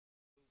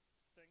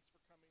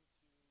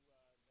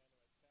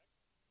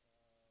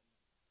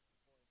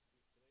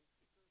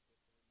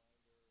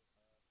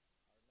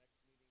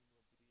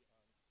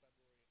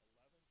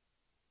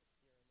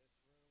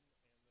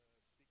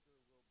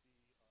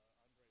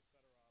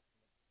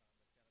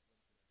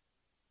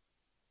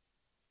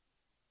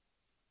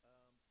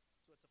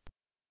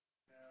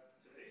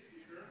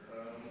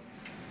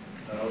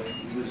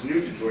who's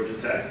new to Georgia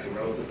Tech,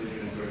 relatively new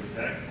to Georgia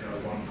Tech,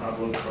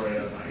 Juan-Pablo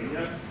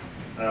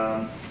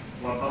Correa-Baena.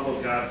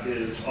 Juan-Pablo got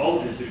all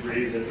of his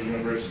degrees at the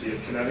University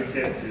of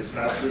Connecticut, his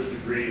bachelor's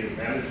degree in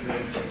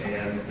management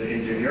and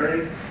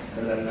engineering,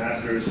 and then a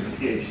master's and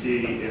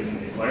PhD in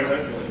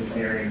environmental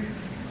engineering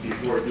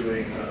before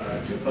doing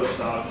two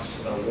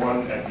postdocs,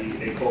 one at the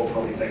École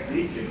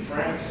Polytechnique in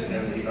France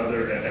and the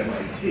other at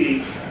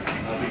MIT.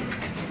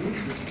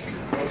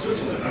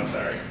 Switzerland, I'm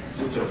sorry.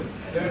 Switzerland.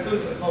 There are two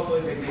École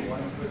Polytechnique,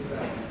 one in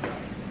Switzerland.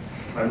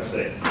 My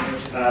mistake.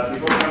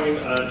 Before coming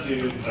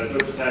to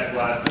Georgia Tech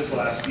just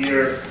last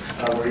year,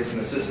 where he's an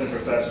assistant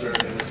professor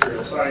in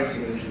material science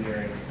and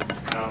engineering.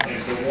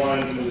 And for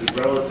one who was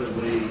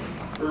relatively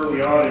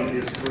early on in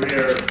his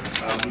career,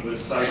 he was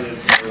cited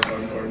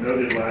or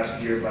noted last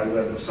year by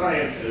Web of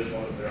Science as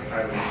one of their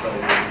highly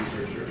celebrated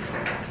researchers.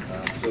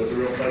 So it's a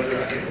real pleasure.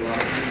 I think a lot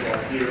of people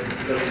are here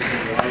because of in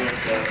the audience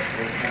that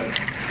will kind of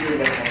hear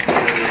what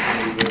Juan-Pablo is going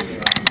to be working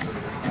on for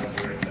his time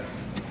here at Tech.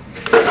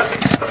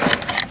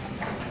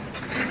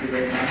 Thank you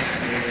very much.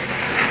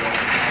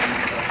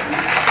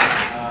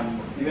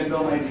 Even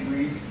though my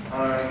degrees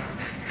are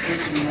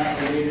strictly not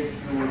related to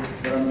what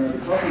I'm going to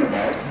be talking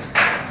about,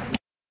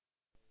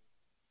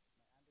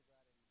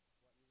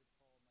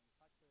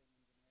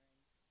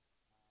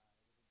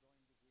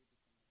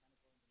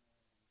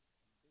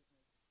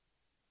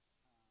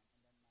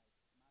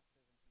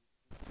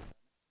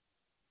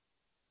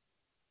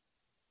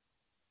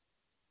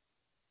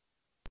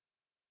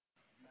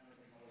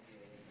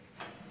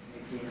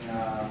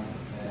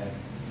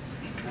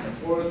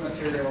 porous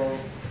materials,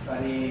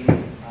 studying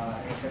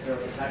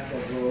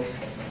heterotaxial growth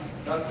of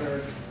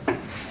semiconductors, and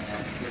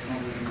for some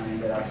reason I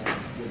ended up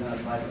with an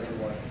advisor who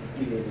was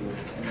affiliated with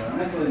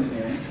environmental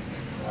engineering.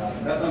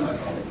 That's not my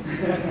problem.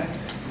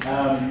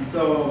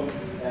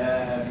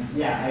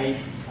 Yeah,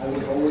 I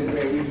was always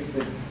very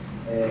interested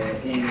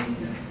in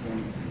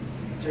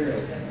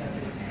materials,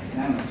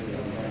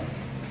 nanomaterials.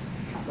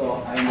 So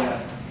I ended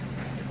up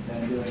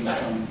then doing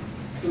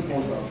two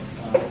postdocs.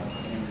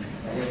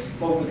 I was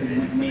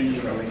focusing mainly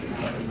on technology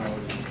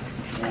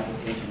and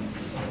applications.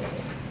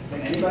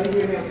 Can anybody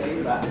hear me okay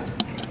with that?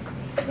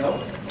 No?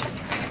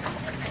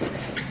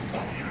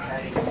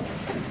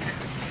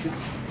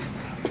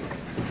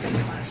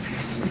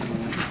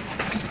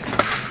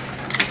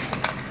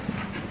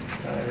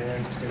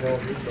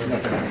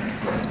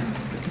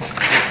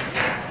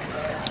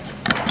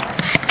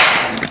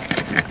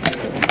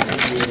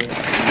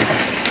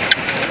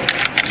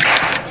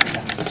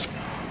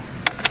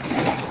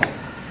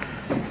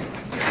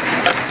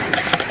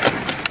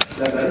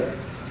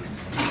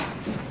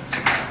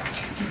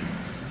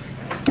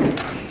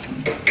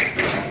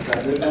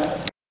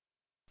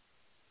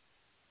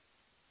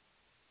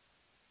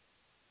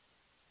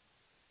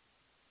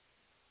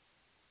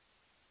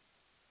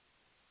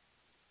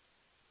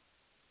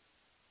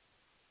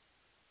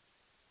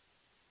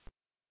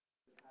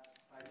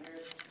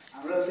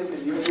 I'm relatively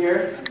new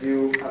here, as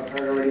you have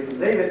heard already from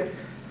David.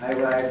 I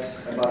arrived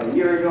about a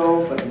year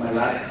ago, but my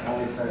labs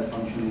only started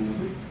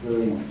functioning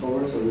really in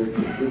October, so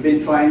we've been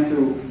trying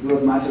to do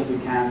as much as we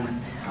can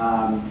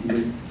in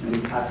this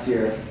past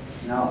year.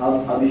 Now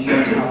I'll be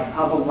showing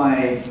half of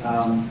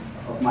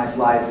my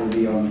slides will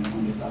be on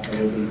the stuff that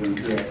we've been doing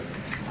here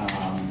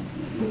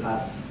in the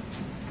past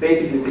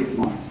basically 6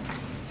 months.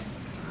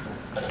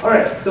 All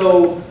right,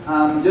 so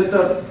just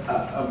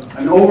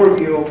an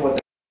overview of what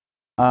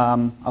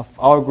of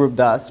our group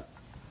does.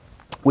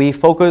 We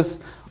focus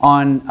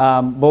on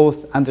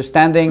both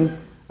understanding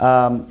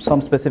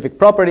some specific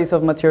properties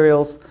of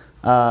materials,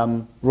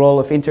 role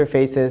of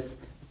interfaces,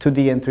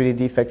 2D and 3D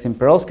defects in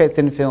perovskite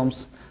thin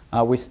films.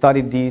 We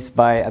studied these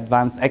by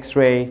advanced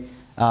X-ray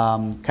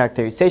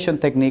characterization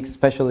techniques,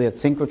 especially at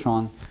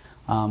synchrotron.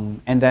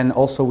 And then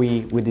also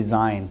we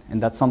design,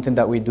 and that's something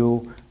that we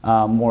do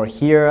more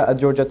here at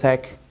Georgia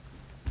Tech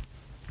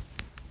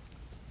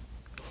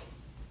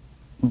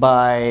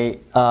by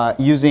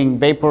using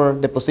vapor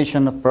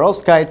deposition of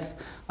perovskites.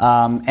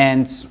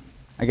 And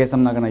I guess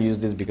I'm not going to use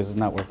this because it's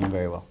not working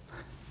very well.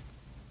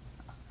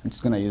 I'm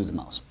just going to use the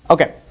mouse.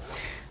 OK.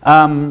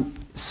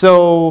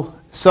 So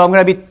I'm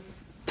going to be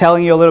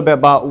telling you a little bit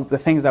about the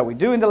things that we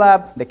do in the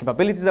lab, the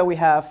capabilities that we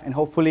have, and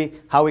hopefully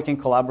how we can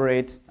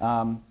collaborate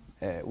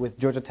with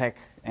Georgia Tech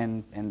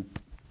and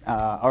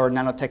our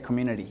nanotech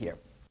community here.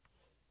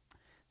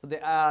 So the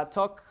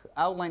talk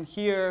outline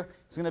here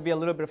is going to be a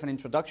little bit of an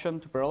introduction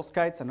to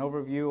perovskites, an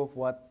overview of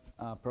what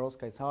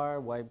perovskites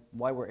are, why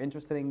we're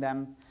interested in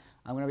them.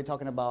 I'm going to be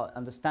talking about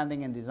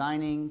understanding and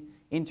designing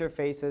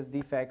interfaces,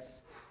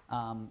 defects,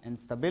 and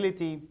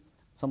stability,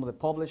 some of the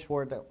published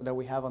work that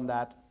we have on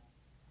that.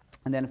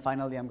 And then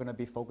finally, I'm going to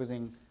be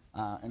focusing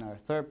in our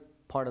third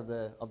part of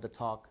the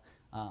talk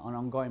on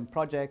ongoing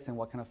projects and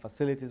what kind of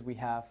facilities we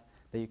have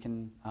that you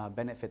can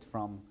benefit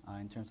from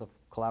in terms of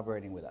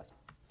collaborating with us.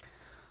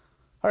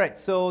 All right,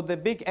 so the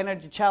big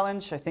energy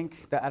challenge, I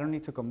think that I don't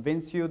need to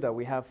convince you that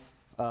we have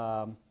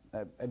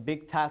a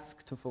big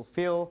task to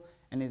fulfill,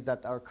 and is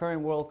that our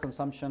current world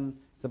consumption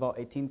is about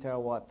 18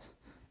 terawatt,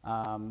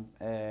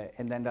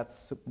 and then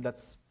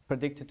that's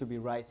predicted to be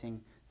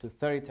rising to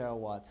 30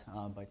 terawatts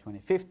by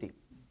 2050.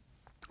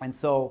 And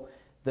so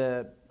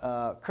the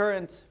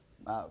current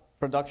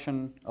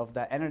production of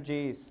that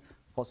energy is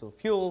fossil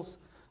fuels,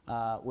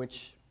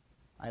 which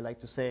I like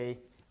to say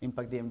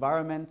impact the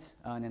environment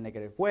in a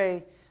negative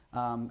way,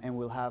 and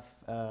we'll have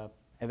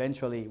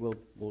eventually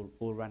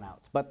we'll run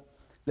out. But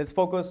let's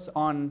focus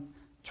on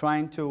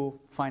trying to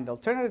find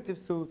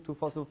alternatives to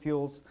fossil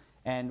fuels,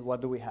 and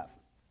what do we have?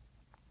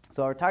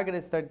 So our target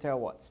is 30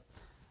 terawatts.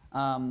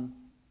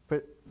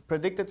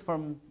 Predicted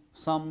from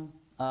some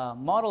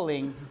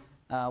modeling,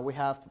 we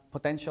have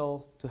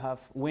potential to have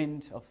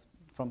wind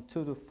from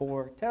 2 to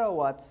 4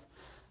 terawatts,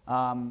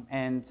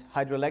 and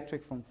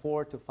hydroelectric from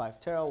 4 to 5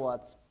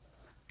 terawatts,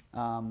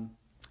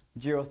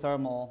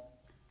 geothermal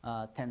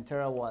 10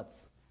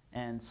 terawatts,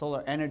 and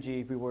solar energy,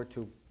 if we were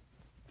to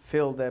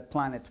fill the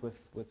planet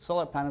with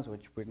solar panels,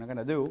 which we're not going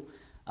to do,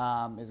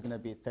 is going to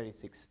be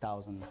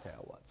 36,000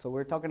 terawatts. So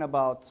we're talking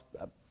about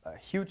a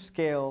huge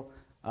scale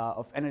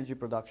of energy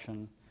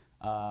production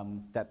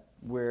that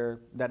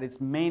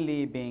is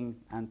mainly being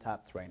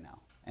untapped right now,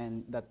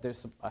 and that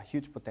there's a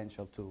huge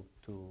potential to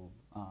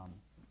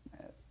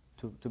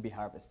be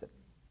harvested.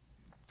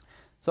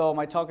 So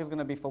my talk is going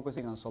to be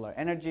focusing on solar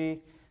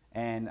energy,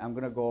 and I'm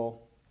going to go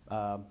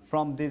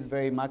from this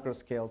very macro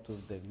scale to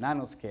the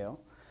nano scale.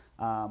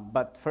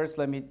 But first,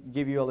 let me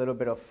give you a little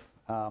bit of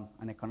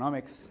an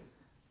economics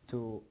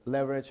to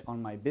leverage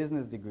on my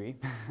business degree,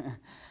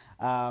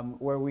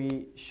 where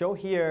we show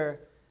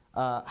here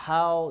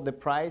how the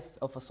price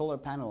of a solar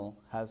panel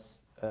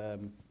has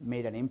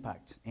made an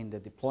impact in the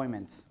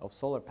deployment of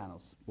solar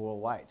panels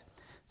worldwide.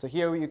 So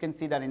here you can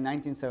see that in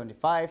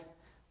 1975,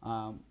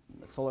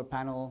 solar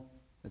panel,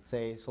 let's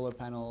say solar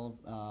panel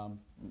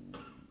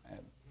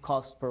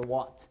cost per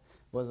watt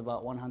was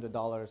about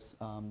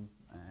 $100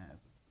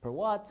 per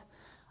watt.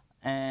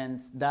 And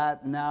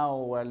that now,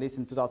 or at least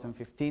in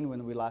 2015,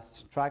 when we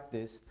last tracked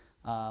this,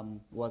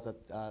 was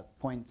at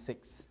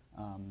 0.6,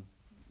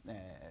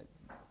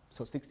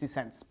 so 60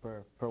 cents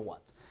per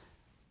watt.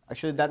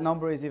 Actually, that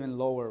number is even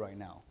lower right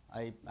now.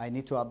 I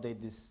need to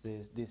update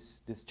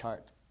this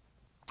chart.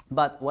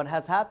 But what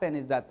has happened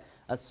is that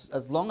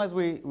as long as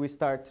we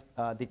start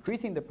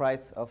decreasing the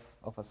price of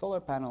a solar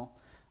panel,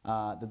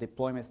 the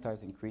deployment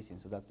starts increasing.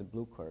 So that's the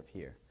blue curve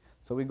here.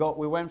 So we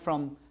went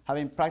from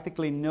having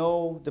practically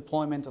no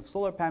deployment of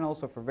solar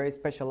panels or for very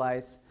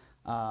specialized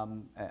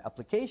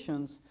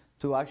applications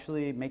to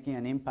actually making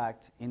an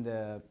impact in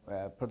the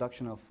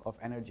production of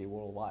energy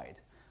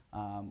worldwide,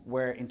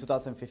 where in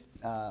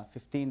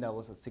 2015 that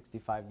was at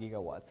 65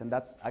 gigawatts, and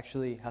that's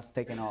actually has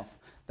taken off.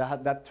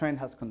 That trend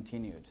has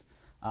continued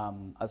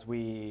as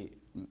the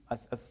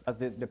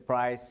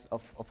price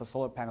of a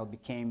solar panel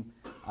became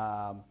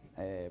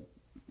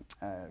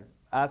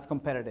as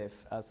competitive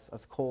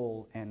as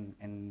coal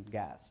and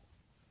gas.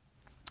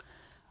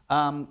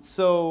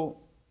 So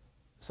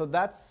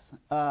that's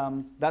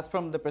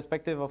from the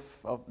perspective of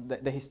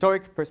the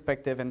historic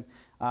perspective, and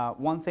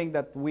one thing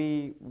that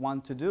we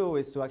want to do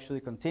is to actually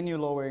continue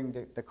lowering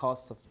the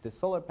cost of the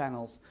solar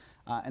panels,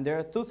 and there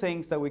are two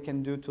things that we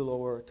can do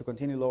to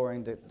continue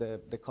lowering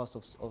the cost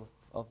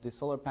of the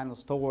solar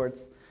panels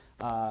towards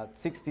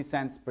 60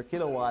 cents per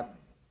kilowatt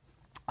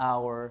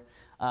hour,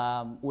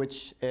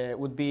 which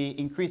would be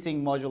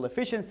increasing module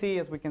efficiency,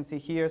 as we can see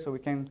here. So we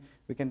can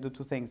do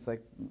two things,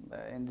 like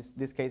in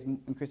this case,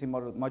 increasing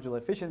module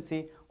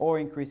efficiency or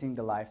increasing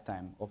the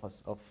lifetime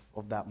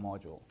of that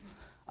module.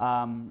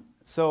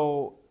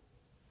 So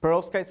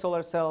perovskite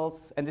solar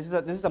cells, and this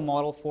is a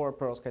model for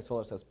perovskite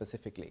solar cells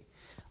specifically.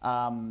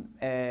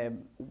 The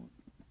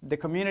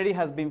community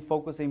has been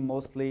focusing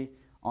mostly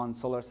on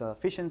solar cell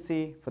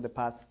efficiency for the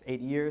past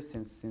 8 years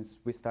since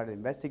we started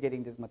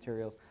investigating these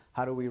materials.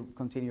 How do we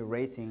continue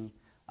raising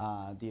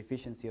the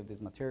efficiency of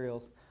these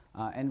materials?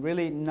 And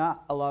really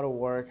not a lot of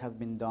work has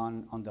been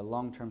done on the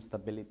long-term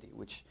stability,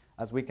 which,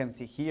 as we can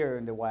see here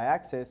in the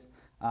y-axis,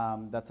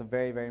 that's a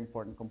very, very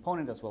important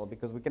component as well,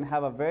 because we can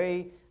have a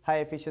very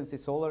high efficiency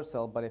solar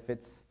cell, but if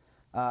it's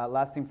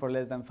lasting for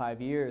less than 5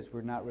 years,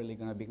 we're not really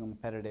going to be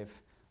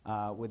competitive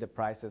with the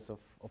prices of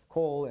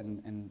coal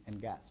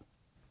and gas.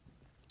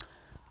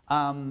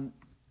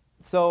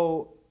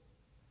 So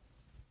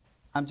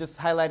I'm just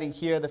highlighting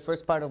here the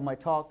first part of my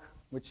talk,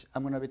 which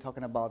I'm going to be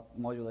talking about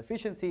module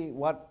efficiency,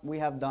 what we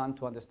have done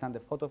to understand the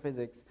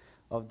photophysics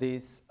of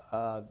these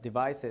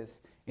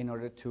devices in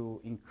order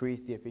to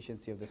increase the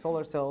efficiency of the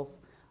solar cells.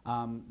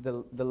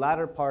 The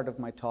latter part of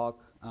my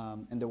talk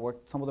and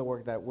some of the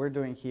work that we're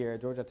doing here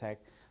at Georgia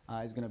Tech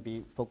is going to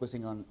be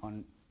focusing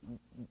on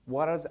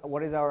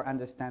what is our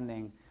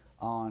understanding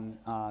on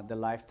the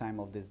lifetime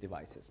of these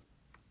devices.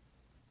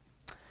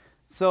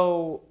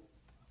 So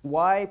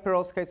why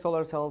perovskite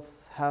solar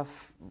cells have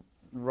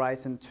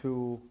risen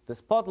to the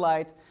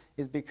spotlight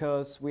is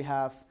because we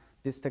have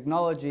these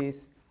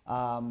technologies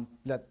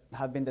that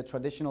have been the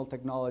traditional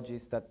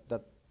technologies that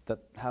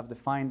have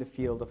defined the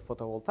field of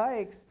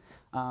photovoltaics,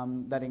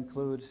 that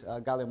include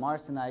gallium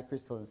arsenide,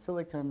 crystalline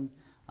silicon,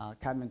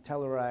 cadmium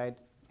telluride,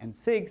 and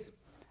SIGs.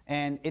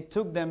 And it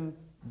took them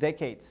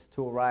decades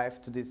to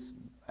arrive to this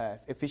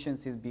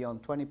efficiencies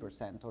beyond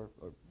 20% or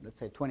let's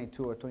say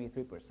 22 or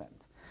 23%.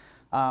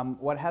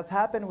 What has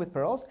happened with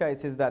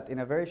perovskites is that in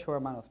a very short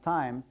amount of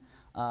time,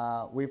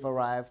 we've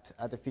arrived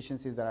at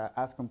efficiencies that are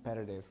as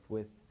competitive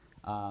with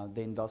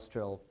the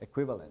industrial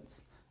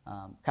equivalents.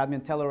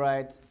 Cadmium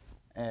telluride,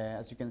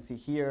 as you can see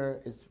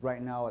here, is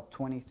right now at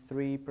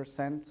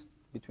 23%,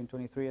 between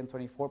 23 and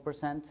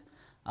 24%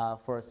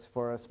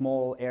 for a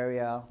small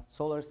area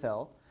solar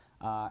cell.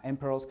 And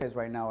perovskites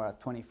right now are at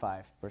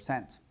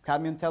 25%.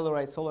 Cadmium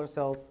telluride solar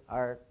cells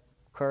are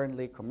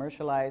currently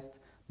commercialized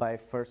by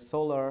First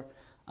Solar.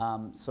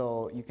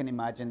 So you can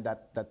imagine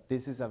that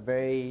this is a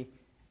very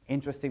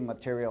interesting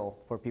material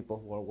for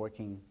people who are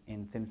working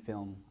in thin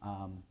film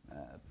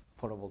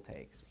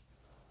photovoltaics.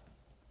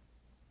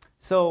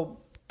 So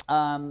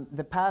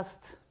the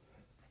past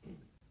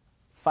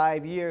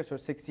 5 years or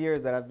 6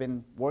 years that I've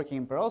been working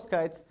in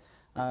perovskites,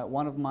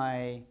 one of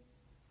my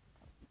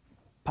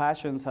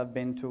passions have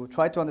been to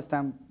try to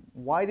understand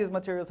why these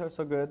materials are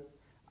so good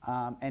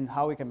and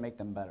how we can make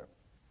them better.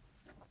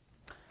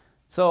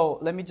 So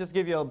let me just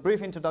give you a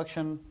brief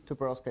introduction to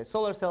perovskite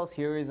solar cells.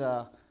 Here is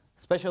a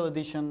special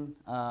edition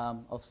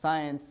of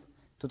Science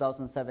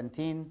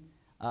 2017,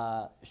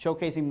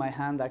 showcasing my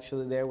hand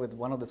actually there with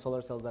one of the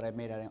solar cells that I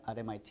made at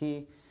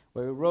MIT,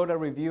 where we wrote a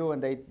review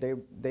and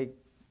they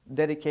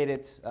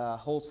dedicated a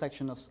whole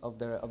section of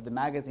the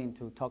magazine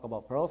to talk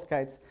about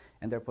perovskites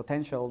and their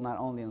potential not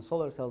only in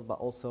solar cells but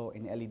also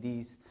in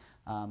LEDs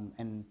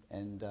and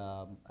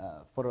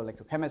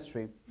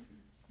photoelectrochemistry.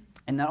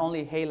 And not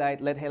only lead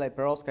halide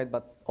perovskite,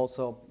 but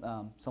also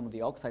some of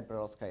the oxide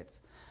perovskites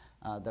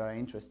that are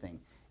interesting.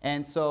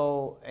 And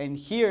so,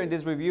 here in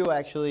this review, I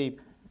actually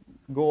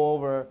go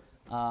over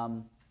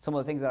some of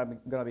the things that I'm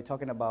going to be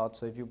talking about.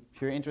 So if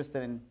you're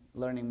interested in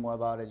learning more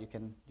about it, you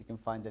can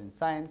find it in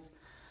Science.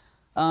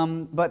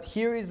 But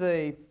here is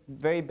a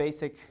very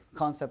basic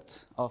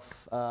concept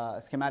of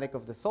a schematic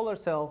of the solar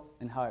cell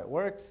and how it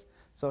works.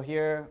 So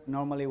here,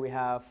 normally we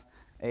have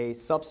a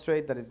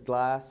substrate that is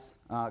glass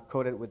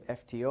coated with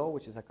FTO,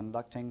 which is a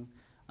conducting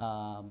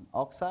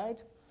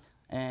oxide.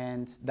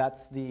 And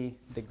that's the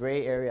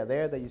gray area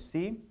there that you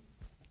see,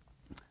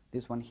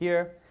 this one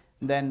here.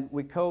 Then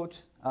we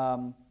coat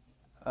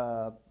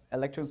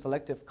electron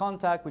selective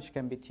contact, which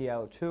can be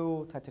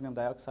TiO2, titanium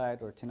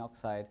dioxide, or tin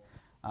oxide,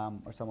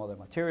 or some other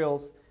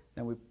materials.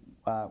 Then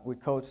we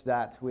coat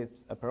that with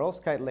a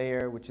perovskite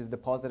layer, which is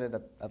deposited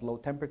at low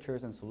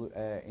temperatures in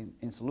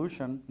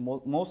solution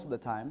most of the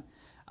time.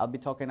 I'll be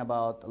talking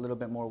about a little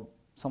bit more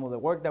some of the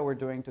work that we're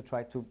doing to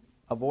try to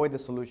avoid the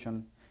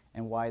solution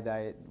and why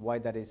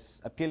that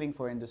is appealing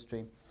for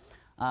industry.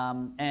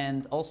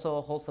 And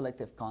also Hole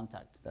selective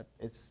contact that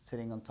is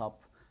sitting on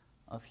top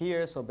of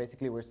here. So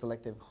basically we're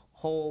selective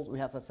hole. We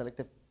have a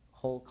selective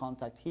hole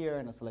contact here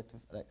and a selective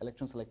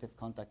electron selective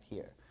contact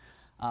here.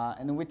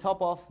 And then we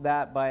top off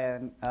that by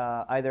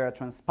either a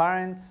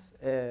transparent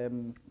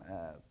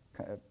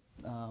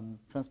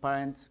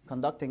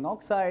conducting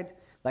oxide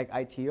like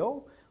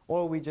ITO,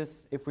 or we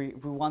just, if we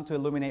want to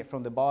illuminate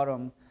from the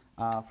bottom,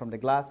 from the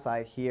glass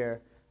side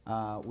here,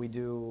 we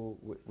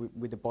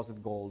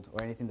deposit gold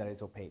or anything that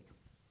is opaque.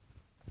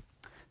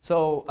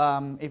 So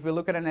if we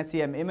look at an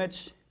SEM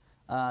image,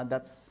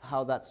 that's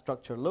how that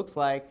structure looks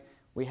like.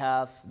 We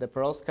have the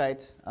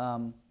perovskite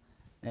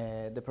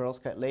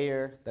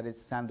layer that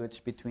is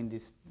sandwiched between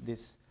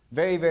this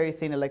very, very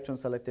thin electron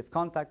selective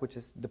contact, which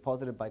is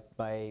deposited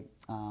by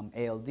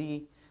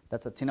ALD.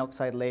 That's a tin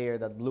oxide layer,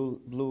 that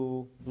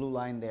blue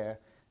line there.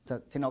 It's a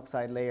tin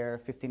oxide layer,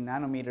 15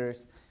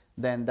 nanometers.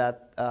 Then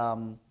that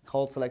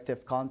Hole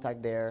selective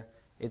contact there,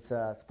 it's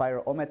a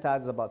spiral ometad,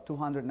 it's about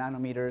 200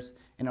 nanometers,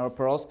 and our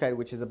perovskite,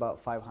 which is about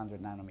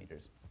 500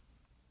 nanometers.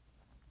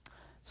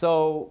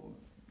 So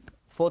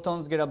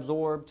photons get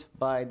absorbed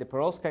by the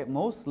perovskite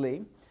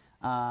mostly,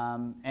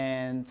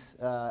 and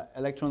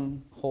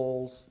electron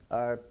holes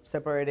are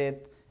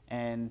separated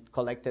and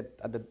collected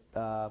at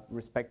the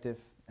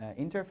respective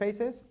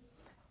interfaces,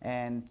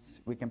 and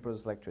we can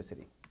produce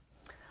electricity.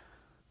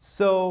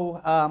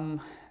 So,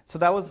 so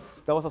that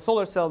was a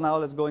solar cell. Now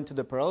let's go into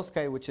the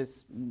perovskite, which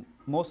is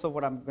most of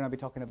what I'm going to be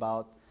talking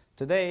about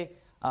today.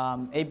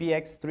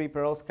 ABX3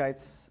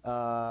 perovskites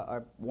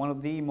are one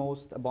of the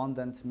most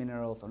abundant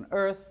minerals on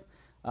Earth.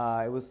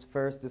 It was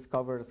first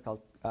discovered as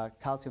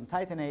calcium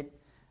titanate,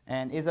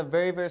 and is a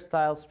very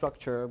versatile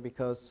structure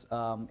because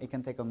it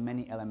can take on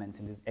many elements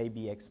in this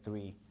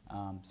ABX3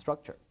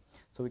 structure.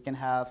 So we can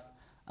have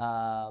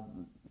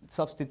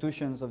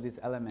substitutions of these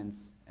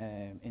elements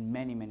in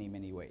many, many,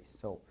 many ways.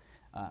 So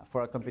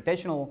for a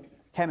computational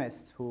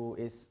chemist who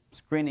is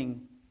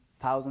screening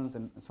thousands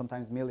and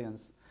sometimes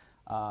millions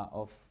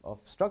of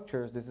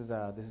structures, this is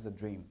a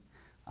dream.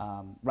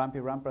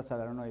 Rampi Ramprasad,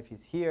 I don't know if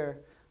he's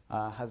here,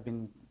 has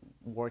been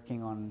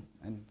working on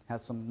and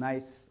has some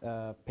nice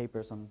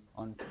papers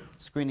on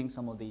screening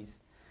some of these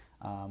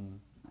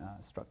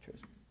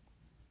structures.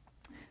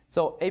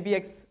 So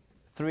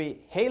ABX3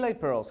 halide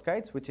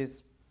perovskites, which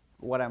is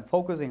what I'm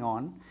focusing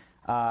on,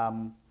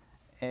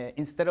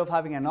 instead of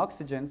having an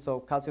oxygen, so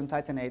calcium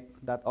titanate,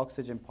 that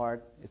oxygen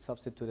part is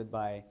substituted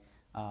by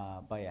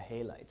by a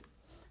halide.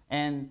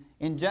 And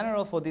in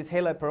general, for these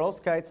halide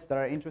perovskites that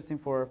are interesting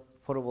for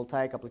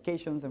photovoltaic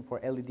applications and for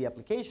LED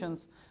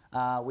applications,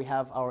 we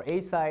have our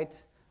A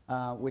site,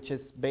 which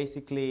is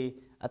basically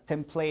a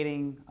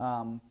templating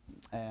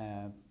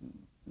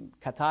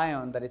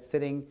cation that is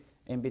sitting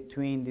in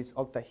between this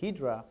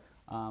octahedra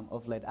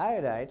of lead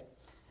iodide.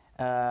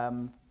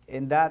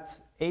 And that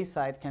A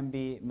site can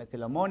be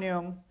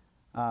methylammonium,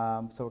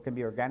 so it can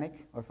be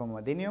organic or from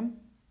vanadium,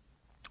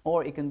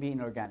 or it can be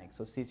inorganic,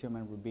 so cesium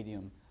and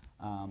rubidium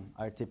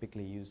are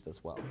typically used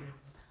as well.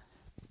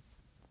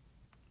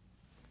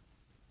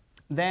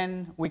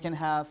 Then we can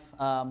have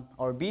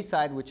our B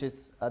side, which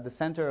is at the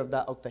center of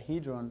that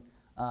octahedron,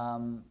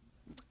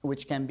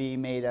 which can be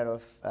made out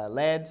of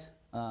lead,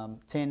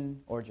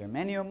 tin, or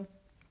germanium,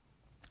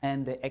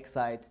 and the X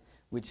side,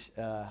 which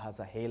has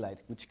a halide,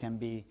 which can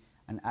be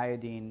an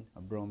iodine,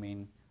 a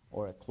bromine,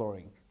 or a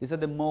chlorine. These are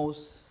the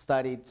most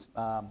studied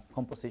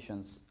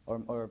compositions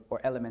or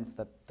elements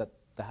that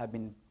have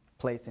been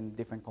placed in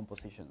different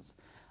compositions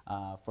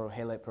for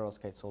halide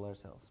perovskite solar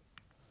cells.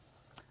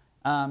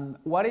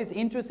 What is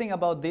interesting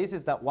about this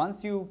is that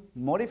once you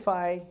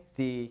modify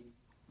the,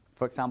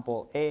 for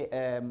example,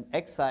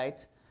 X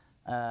site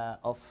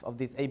of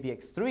this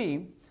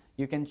ABX3,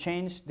 you can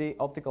change the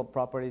optical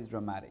properties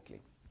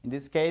dramatically. In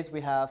this case,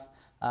 we have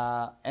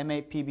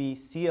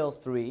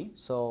MaPbCl3,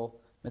 so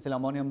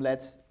methylammonium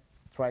lead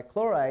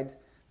trichloride,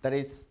 that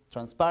is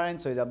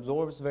transparent, so it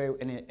absorbs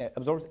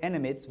and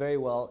emits very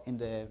well in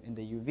the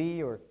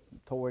UV or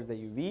towards the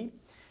UV.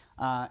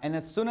 And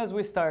as soon as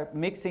we start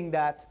mixing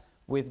that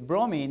with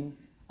bromine,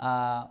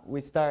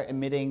 we start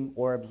emitting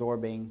or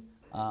absorbing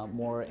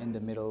more in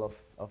the middle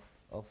of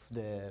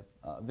the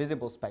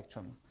visible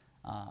spectrum,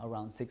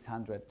 around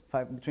 600,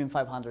 between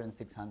 500 and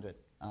 600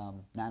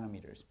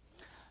 nanometers.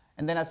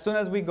 And then as soon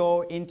as we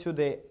go into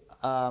the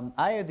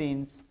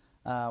iodines,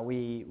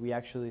 we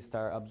actually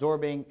start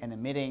absorbing and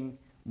emitting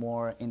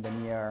more in the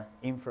near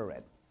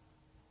infrared.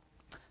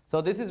 So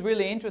this is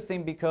really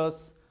interesting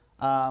because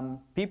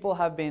people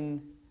have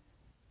been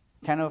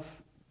kind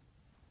of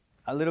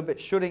a little bit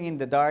shooting in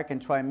the dark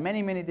and try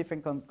many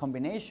different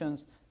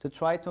combinations to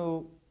try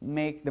to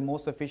make the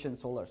most efficient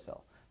solar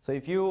cell. So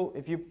if you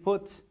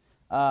put,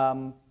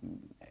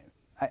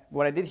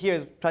 what I did here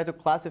is try to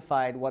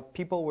classify what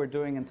people were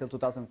doing until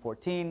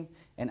 2014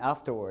 and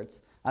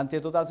afterwards. Until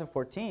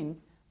 2014,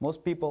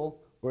 most people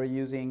were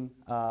using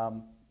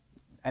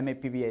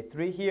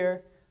MaPbA3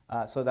 here,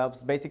 so that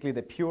was basically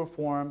the pure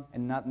form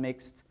and not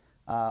mixed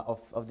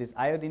of this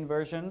iodine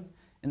version.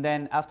 And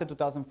then after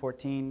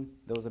 2014,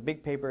 there was a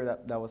big paper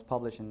that was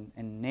published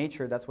in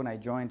Nature. That's when I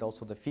joined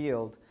also the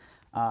field,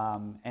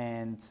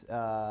 and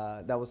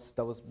that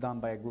was done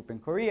by a group in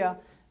Korea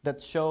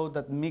that showed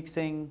that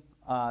mixing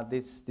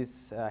these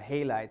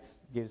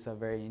halides gives a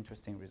very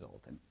interesting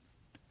result. And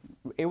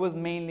it was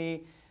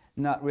mainly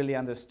not really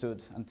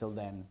understood until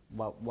then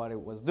what it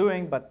was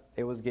doing, but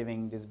it was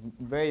giving these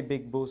very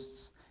big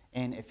boosts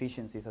in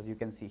efficiencies. As you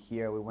can see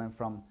here, we went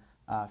from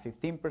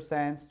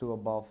 15% to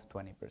above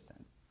 20%.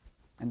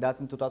 And that's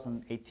in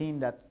 2018.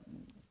 That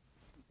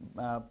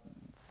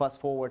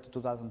fast forward to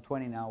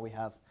 2020 now, we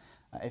have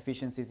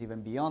efficiencies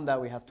even beyond that.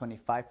 We have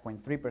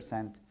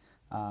 25.3%.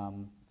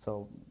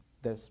 So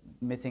there's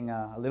missing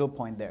a little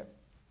point there,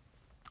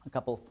 a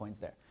couple of points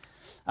there.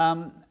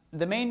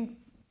 The main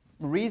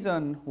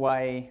reason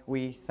why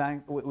we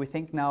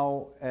think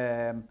now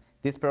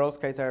these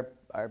perovskites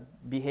are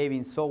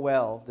behaving so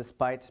well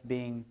despite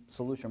being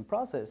solution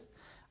processed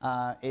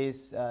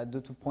is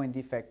due to point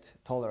defect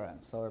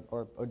tolerance or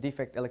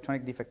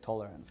electronic defect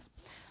tolerance.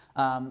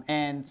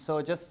 And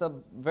so just a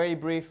very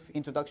brief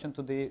introduction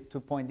to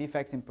point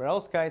defects in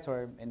perovskites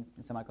or in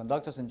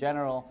semiconductors in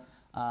general.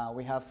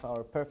 We have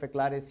our perfect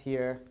lattice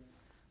here.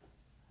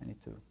 I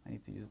need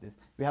to use this.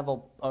 We have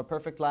our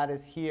perfect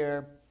lattice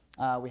here.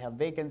 We have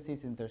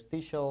vacancies,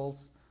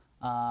 interstitials,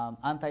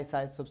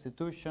 anti-size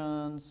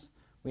substitutions.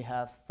 We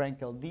have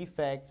Frankel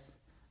defects,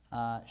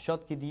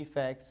 Schottky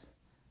defects,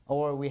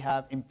 or we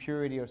have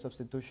impurity or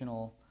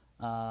substitutional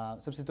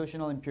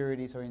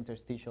impurities or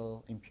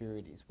interstitial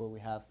impurities, where we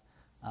have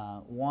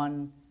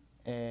one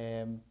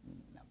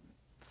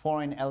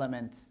foreign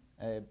element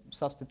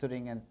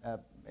substituting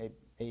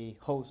a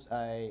host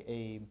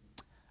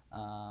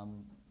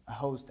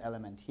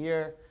element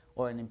here,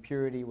 or an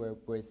impurity where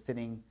it's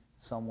sitting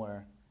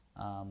somewhere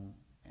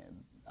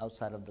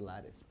outside of the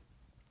lattice.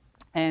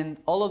 And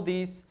all of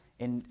these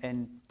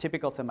in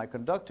typical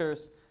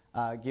semiconductors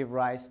give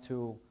rise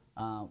to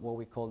what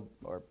we call,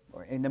 or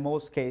in the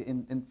most case,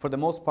 for the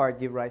most part,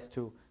 give rise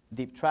to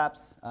deep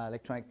traps,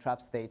 electronic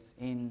trap states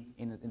in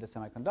the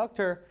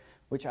semiconductor,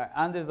 which are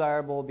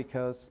undesirable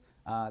because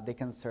they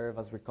can serve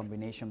as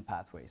recombination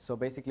pathways. So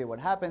basically what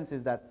happens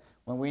is that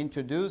when we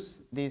introduce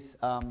these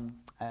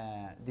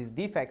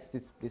defects,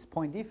 these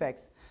point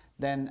defects,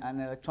 then an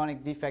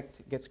electronic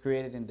defect gets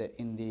created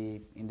in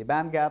the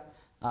band gap,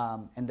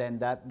 and then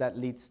that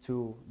leads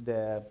to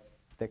the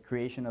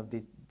creation of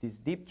this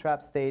deep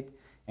trap state.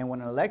 And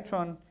when an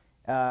electron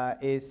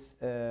is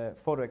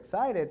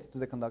photoexcited to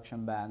the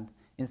conduction band,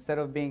 instead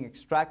of being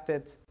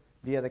extracted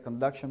via the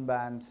conduction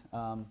band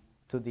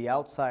to the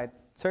outside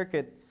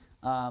circuit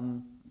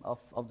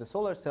of the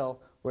solar cell,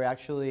 we're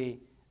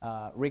actually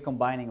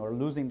recombining or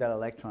losing that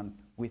electron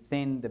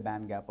within the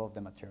band gap of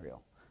the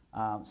material.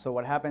 So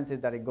what happens is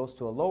that it goes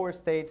to a lower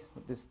state,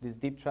 this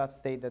deep trap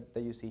state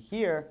that you see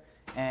here,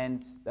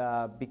 and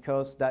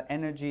because that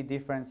energy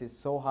difference is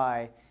so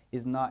high,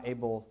 is not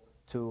able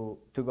to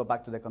go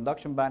back to the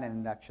conduction band,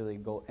 and it actually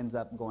ends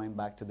up going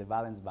back to the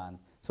valence band.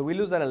 So we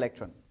lose that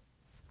electron.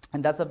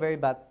 And that's a very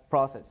bad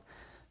process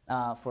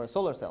for a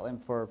solar cell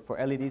and for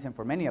LEDs and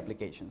for many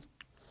applications.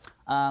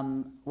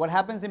 What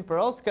happens in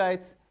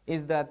perovskites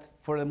is that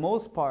for the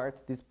most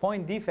part, these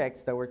point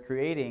defects that we're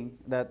creating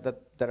that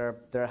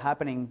are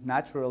happening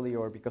naturally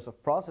or because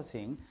of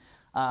processing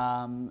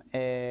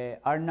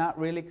are not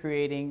really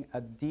creating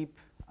a deep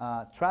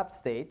trap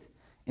state.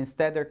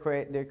 Instead,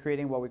 they're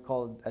creating what we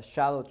call a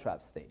shallow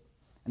trap state.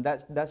 And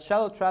that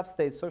shallow trap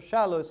state is so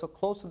shallow, it's so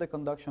close to the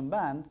conduction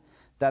band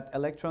that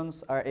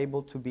electrons are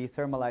able to be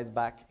thermalized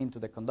back into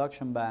the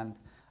conduction band,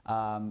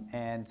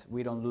 and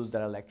we don't lose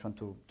that electron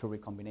to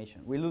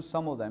recombination. We lose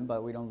some of them,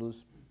 but we don't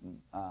lose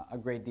a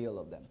great deal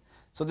of them.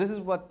 So this is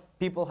what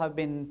people have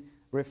been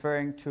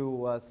referring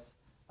to as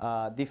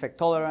defect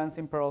tolerance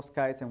in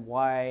perovskites, and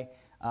why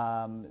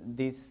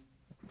these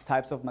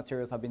types of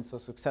materials have been so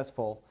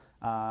successful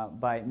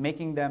by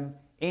making them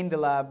in the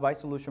lab by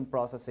solution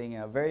processing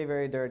in a very,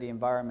 very dirty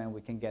environment.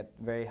 We can get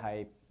very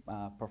high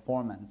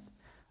performance,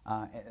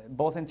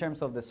 both in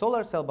terms of the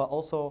solar cell, but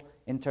also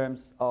in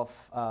terms of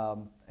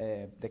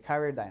the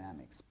carrier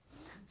dynamics.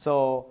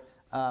 So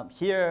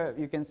here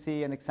you can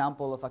see an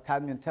example of a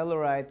cadmium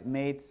telluride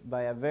made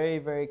by a very,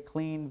 very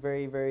clean,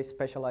 very, very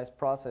specialized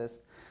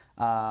process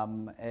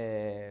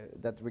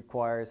that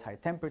requires high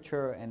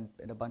temperature and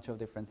a bunch of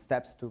different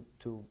steps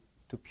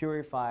to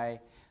purify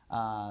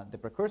the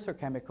precursor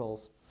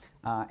chemicals,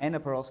 and a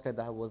perovskite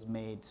that was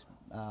made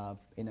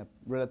in a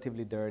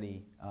relatively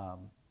dirty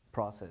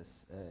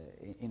process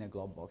in a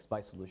glove box by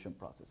solution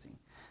processing.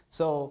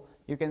 So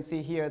you can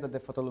see here that the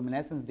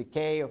photoluminescence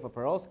decay of a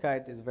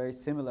perovskite is very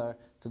similar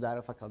to that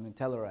of a cadmium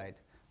telluride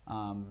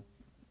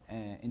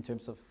in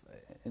terms of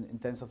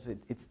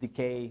its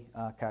decay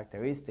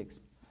characteristics.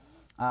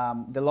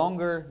 The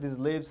longer this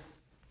lives,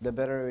 the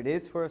better it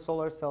is for a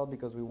solar cell,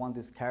 because we want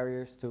these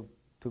carriers to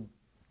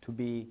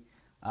be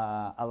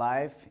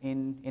alive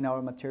in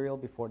our material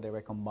before they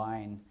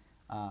recombine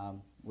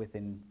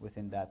within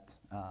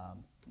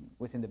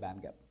the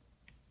band gap.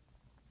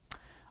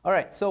 All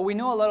right, so we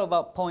know a lot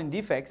about point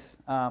defects.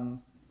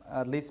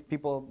 At least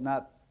people,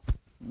 not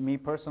me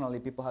personally,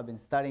 people have been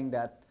studying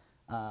that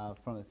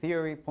from a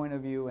theory point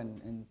of view,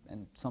 and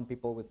some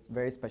people with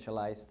very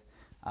specialized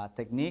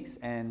techniques,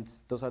 and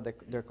those are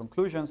their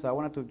conclusions. So I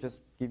wanted to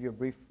just give you a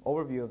brief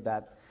overview of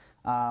that.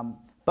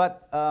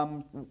 But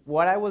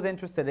what I was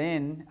interested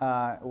in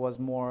was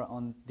more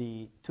on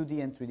the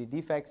 2D and 3D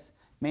defects,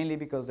 mainly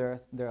because there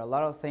are a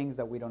lot of things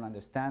that we don't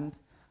understand.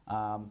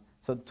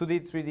 So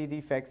 2D, 3D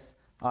defects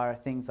are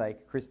things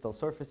like crystal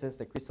surfaces,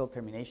 the crystal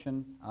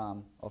termination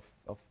of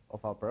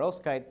our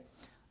perovskite.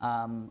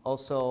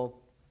 Also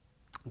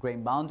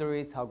grain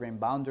boundaries, how grain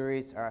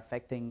boundaries are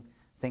affecting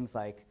things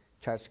like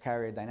charge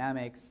carrier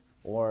dynamics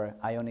or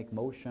ionic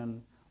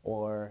motion,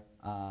 or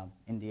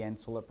in the end,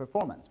 solar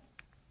performance.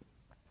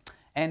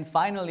 And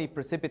finally,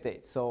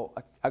 precipitate, so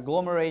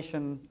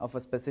agglomeration of a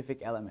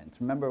specific element.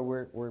 Remember,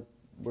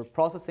 we're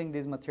processing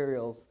these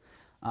materials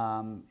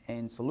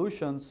in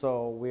solution,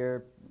 so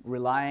we're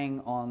relying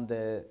on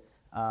the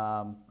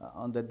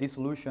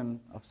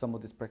dissolution of some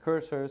of these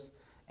precursors,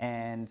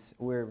 and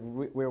we're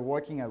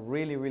working at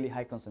really, really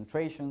high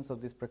concentrations of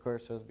these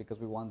precursors because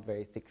we want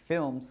very thick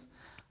films,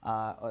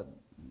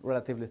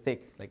 relatively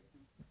thick, like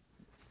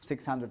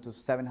 600 to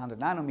 700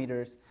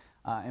 nanometers,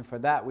 and for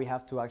that we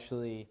have to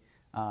actually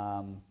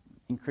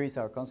increase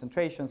our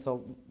concentration,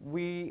 so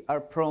we are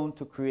prone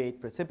to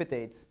create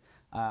precipitates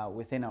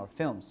within our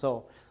film.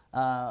 So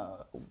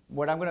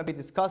what I'm going to be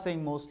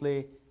discussing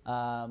mostly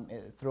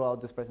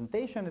throughout this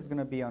presentation is going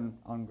to be on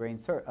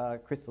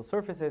crystal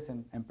surfaces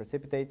and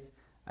precipitates.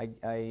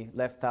 I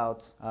left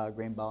out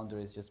grain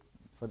boundaries just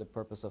for the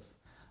purpose of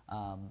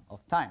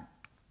time.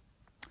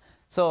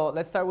 So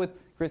let's start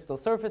with crystal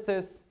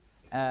surfaces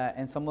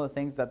and some of the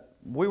things that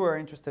we were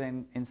interested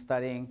in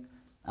studying.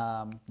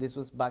 This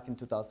was back in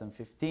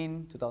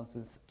 2015,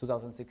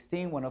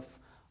 2016. One of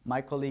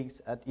my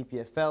colleagues at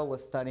EPFL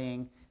was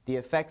studying the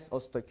effects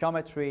of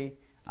stoichiometry,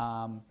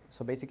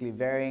 so basically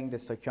varying the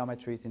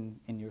stoichiometries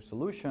in your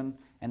solution,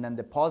 and then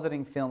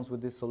depositing films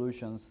with these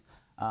solutions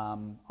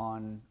on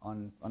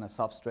a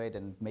substrate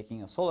and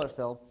making a solar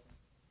cell.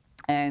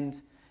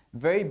 And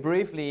very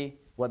briefly,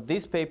 what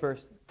this paper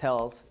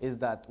tells is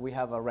that we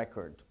have a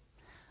record.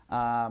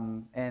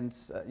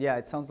 Yeah,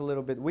 it sounds a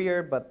little bit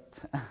weird, but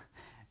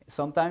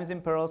sometimes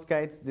in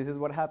perovskites, this is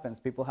what happens.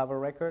 People have a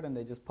record and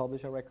they just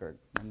publish a record,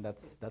 and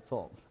that's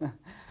all.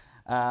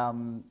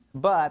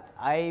 But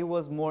I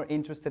was more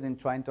interested in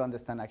trying to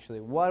understand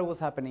actually what was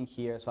happening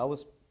here. So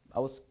I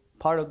was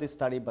part of this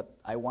study, but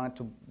I wanted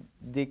to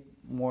dig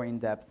more in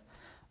depth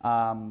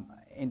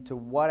into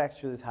what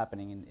actually is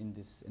happening in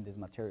these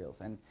materials.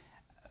 And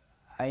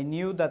I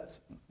knew that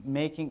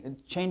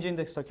changing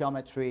the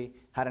stoichiometry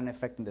had an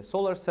effect in the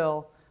solar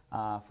cell,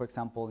 for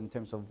example, in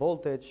terms of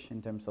voltage,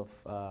 in terms of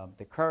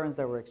the currents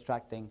that we're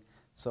extracting.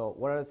 So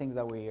what are the things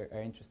that we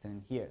are interested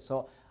in here?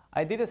 So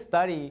I did a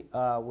study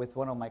with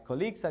one of my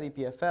colleagues at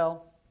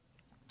EPFL,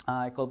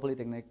 called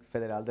Polytechnique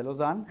Fédérale de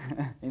Lausanne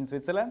in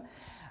Switzerland,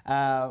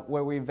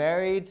 where we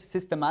varied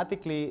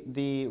systematically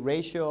the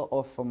ratio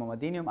of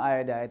formamidinium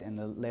iodide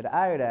and lead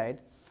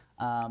iodide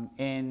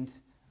and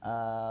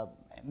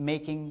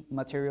making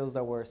materials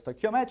that were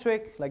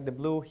stoichiometric, like the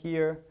blue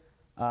here,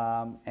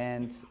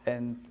 and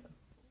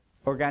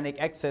organic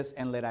excess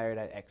and lead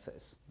iodide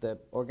excess. The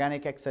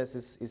organic excess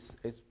is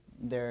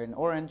there in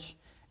orange,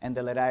 and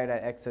the lead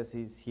iodide excess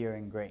is here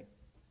in gray.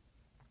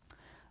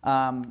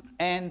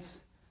 And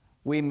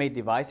we made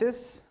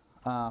devices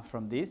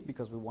from this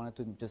because we wanted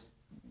to just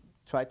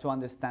try to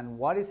understand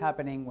what is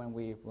happening when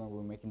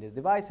we're making these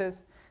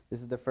devices. This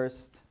is the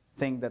first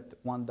thing that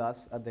one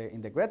does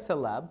in the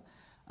Gretzel lab.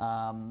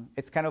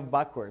 It's kind of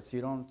backwards.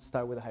 You don't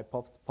start with a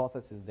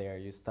hypothesis there.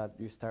 You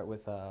start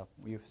with a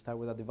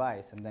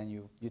device, and then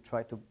you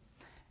try to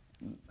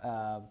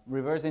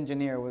reverse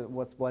engineer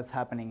what's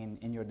happening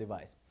in your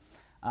device.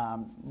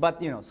 But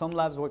some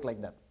labs work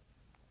like that.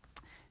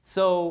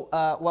 So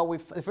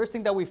the first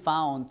thing that we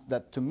found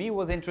that to me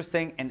was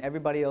interesting and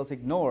everybody else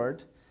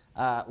ignored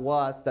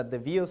was that the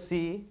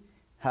VOC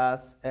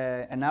has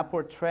an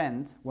upward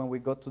trend when we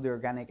go to the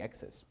organic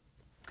excess.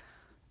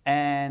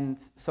 And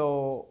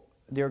so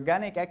the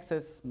organic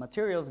excess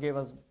materials gave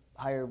us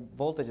higher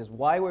voltages.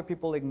 Why were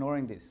people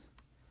ignoring this?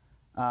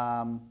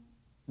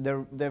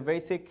 The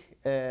basic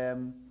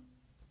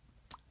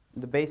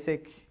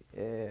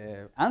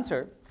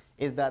answer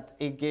is that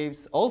it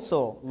gives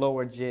also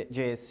lower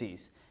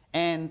JSCs.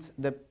 And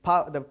the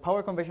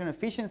power conversion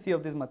efficiency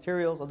of these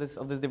materials, of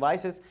these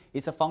devices,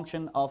 is a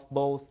function of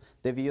both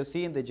the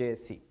VOC and the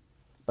JSC.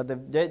 But the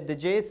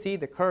JSC,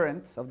 the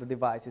current of the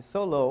device, is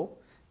so low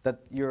that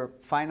your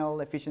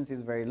final efficiency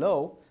is very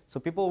low. So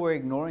people were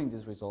ignoring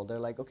this result. They're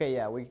like, okay,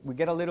 yeah, we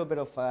get a little bit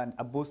of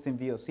a boost in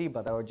VOC,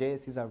 but our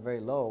JSCs are very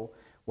low.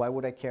 Why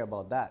would I care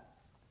about that?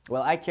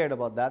 Well, I cared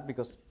about that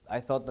because I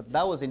thought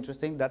that was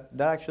interesting. That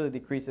actually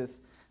decreases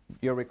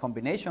your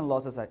recombination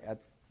losses at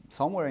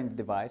somewhere in the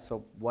device.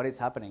 So what is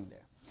happening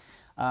there?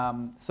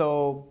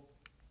 So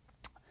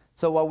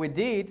what we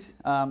did,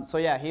 so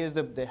yeah, here's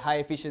the high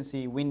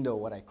efficiency window,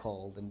 what I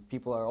called, and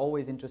people are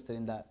always interested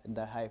in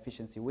that high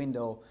efficiency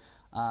window.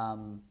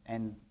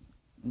 And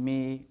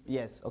me,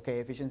 yes, okay,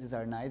 efficiencies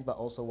are nice, but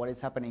also what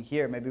is happening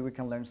here, maybe we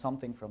can learn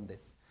something from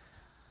this.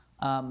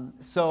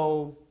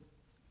 So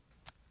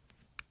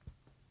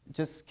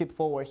just skip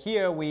forward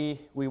here, we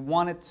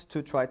wanted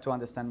to try to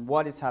understand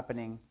what is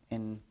happening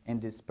in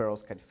these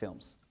perovskite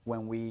films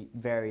when we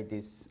vary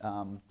this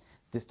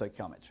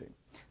stoichiometry.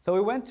 So we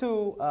went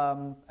to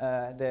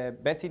the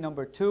BESI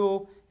number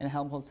 2 in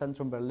Helmholtz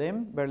Zentrum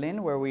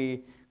Berlin, where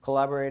we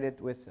collaborated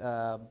with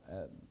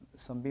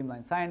some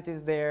beamline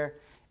scientists there.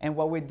 And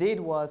what we did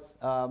was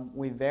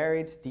we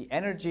varied the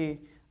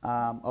energy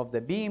of the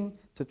beam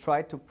to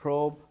try to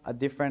probe at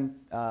different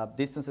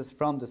distances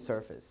from the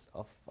surface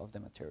of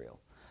the material,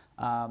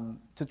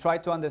 to try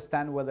to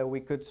understand whether we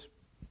could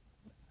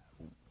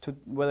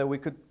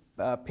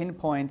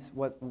pinpoint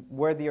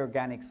where the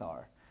organics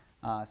are,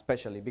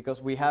 especially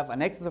because we have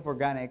an excess of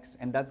organics,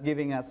 and that's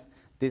giving us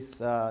this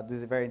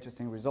very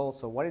interesting result.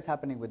 So what is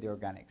happening with the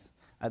organics?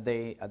 Are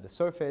they at the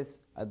surface?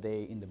 Are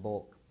they in the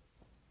bulk?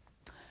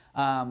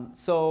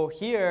 So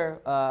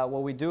here,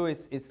 what we do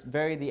is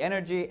vary the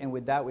energy, and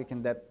with that we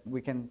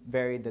can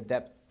vary the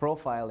depth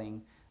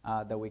profiling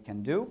that we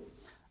can do.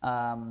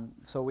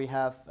 So we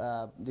have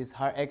these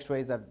hard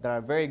X-rays that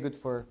are very good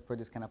for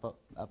this kind of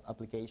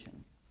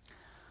application.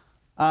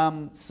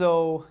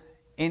 So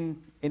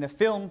in a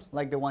film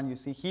like the one you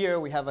see here,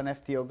 we have an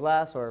FTO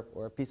glass or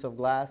a piece of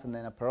glass, and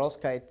then a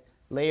perovskite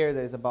layer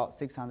that is about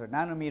 600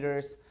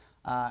 nanometers,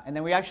 and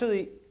then we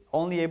actually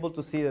only able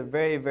to see the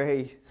very,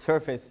 very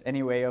surface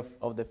anyway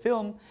of the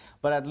film,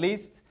 but at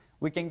least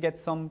we can get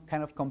some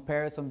kind of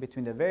comparison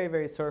between the very,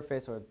 very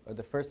surface or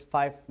the first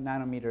 5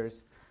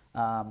 nanometers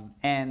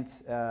and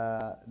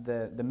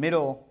the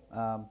middle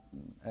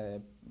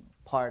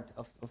part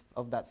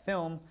of that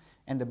film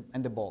and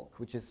the bulk,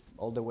 which is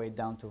all the way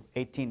down to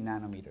 18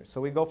 nanometers. So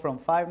we go from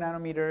 5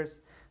 nanometers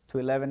to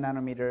 11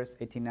 nanometers,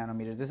 18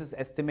 nanometers. This is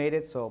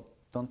estimated, so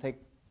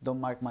don't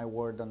mark my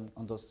word on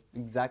those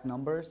exact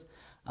numbers.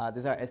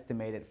 These are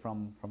estimated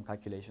from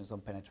calculations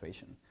on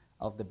penetration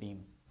of the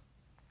beam.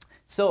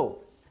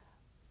 So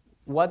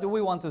what do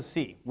we want to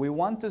see? We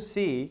want to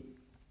see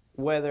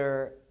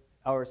whether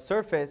our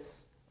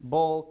surface,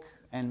 bulk,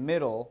 and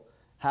middle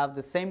have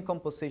the same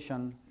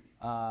composition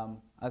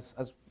as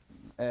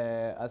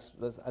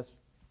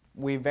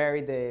we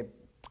vary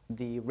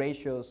the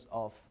ratios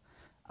of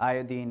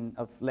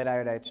lead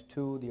iodide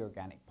to the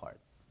organic part.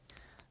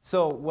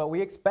 So what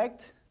we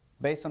expect,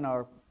 based on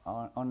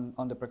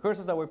on the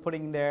precursors that we're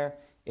putting there,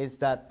 is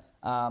that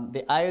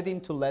the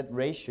iodine to lead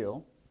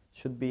ratio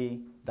should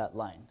be that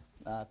line,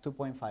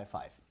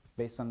 2.55,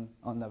 based on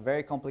a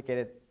very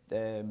complicated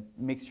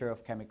mixture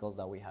of chemicals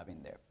that we have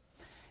in there.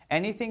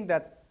 Anything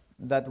that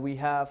we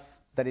have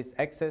that is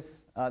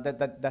excess,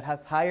 that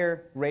has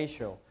higher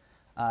ratio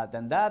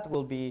than that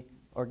will be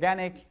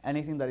organic.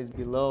 Anything that is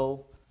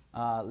below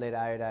lead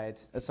iodide,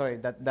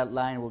 that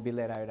line will be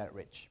lead iodide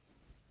rich.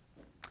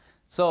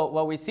 So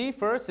what we see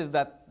first is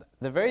that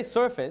the very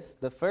surface,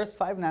 the first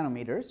 5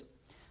 nanometers,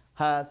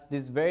 has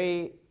this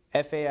very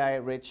FAI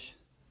rich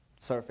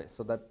surface.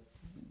 So that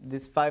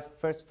these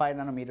first 5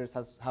 nanometers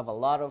have a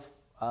lot of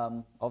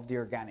the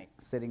organic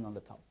sitting on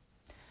the top.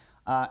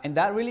 And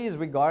that really is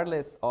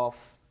regardless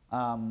of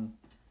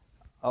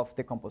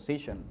the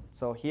composition.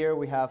 So here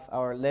we have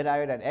our lead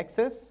iodide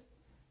excess,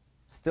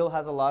 still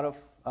has a lot of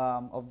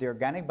the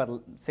organic, but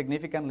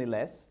significantly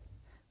less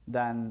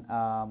than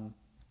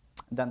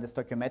the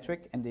stoichiometric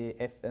and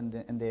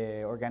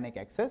the organic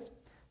excess.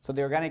 So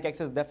the organic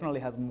excess definitely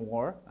has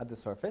more at the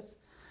surface.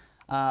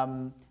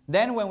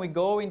 Then when we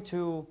go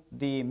into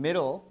the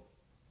middle,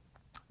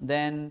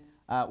 then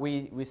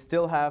we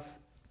still have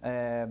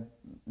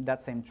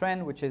that same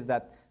trend, which is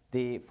that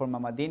the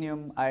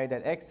formamidinium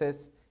iodide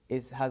excess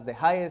has the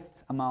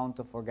highest amount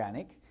of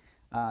organic.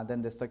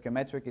 Then the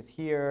stoichiometric is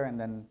here, and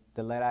then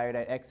the lead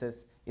iodide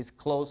excess is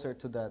closer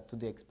to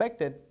the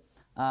expected.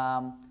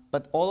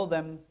 But all of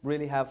them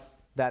really have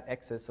that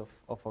excess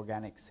of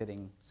organic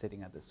sitting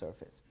at the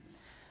surface.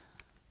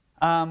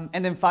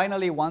 And then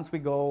finally, once we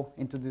go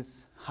into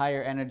these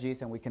higher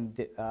energies and we can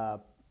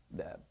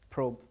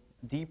probe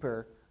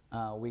deeper,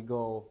 we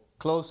go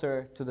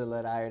closer to the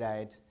lead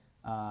iodide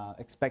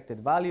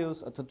expected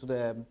values, to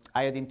the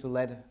iodine to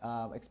lead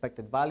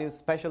expected values,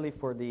 especially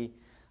for the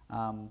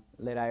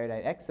lead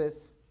iodide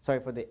excess,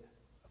 for the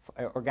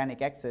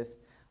organic excess.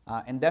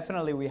 And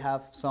definitely we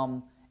have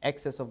some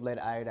excess of lead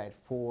iodide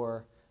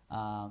for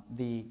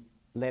the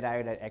lead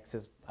iodide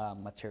excess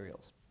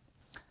materials.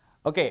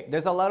 Okay,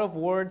 there's a lot of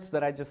words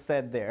that I just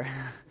said there.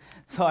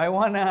 So I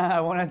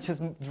wanna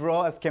just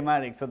draw a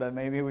schematic so that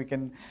maybe we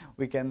can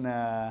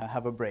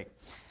have a break.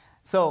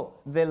 So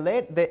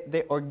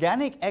the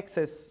organic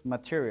excess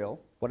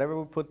material, whatever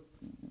we put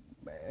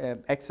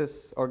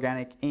excess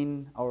organic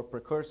in our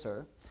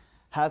precursor,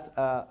 has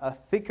a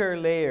thicker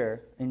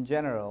layer in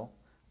general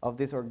of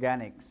this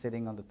organic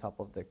sitting on the top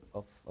of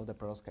the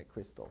perovskite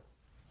crystal,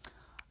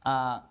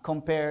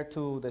 compared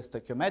to the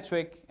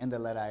stoichiometric and the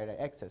lead iodide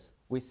excess.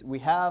 We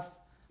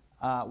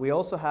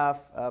also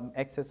have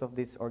excess of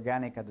this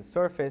organic at the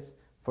surface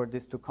for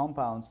these two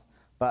compounds,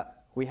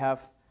 but we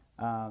have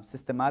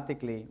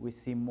systematically we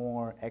see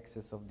more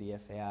excess of the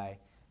FAI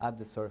at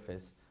the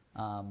surface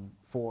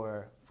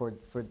for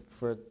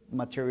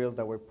materials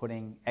that we're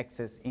putting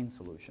excess in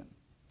solution.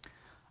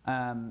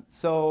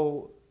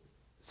 So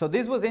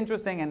this was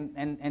interesting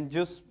and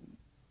just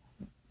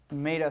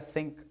made us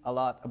think a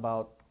lot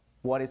about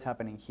what is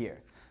happening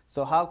here.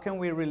 So how can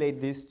we relate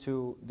this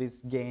to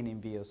this gain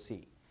in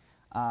VOC?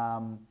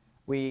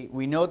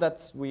 We know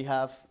that we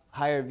have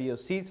higher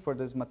VOCs for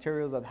these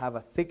materials that have a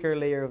thicker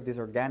layer of this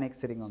organic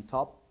sitting on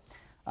top.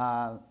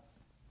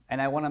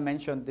 And I want to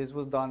mention this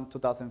was done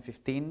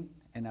 2015,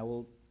 and I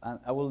will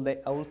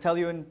tell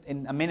you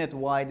in a minute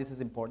why this is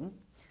important.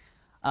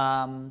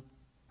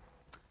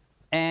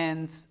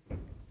 And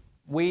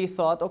we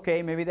thought,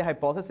 okay, maybe the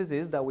hypothesis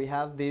is that we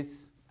have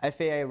this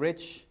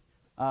FAI-rich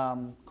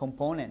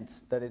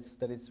component that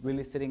is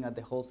really sitting at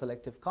the whole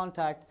selective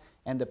contact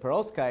and the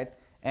perovskite,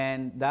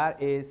 and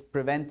that is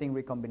preventing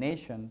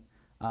recombination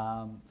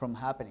from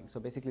happening. So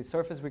basically,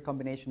 surface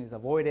recombination is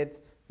avoided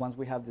once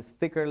we have this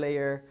thicker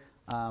layer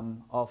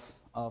of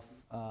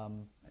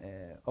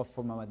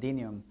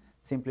formamidinium,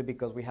 simply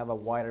because we have a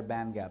wider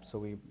band gap.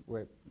 So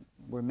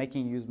we're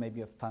making use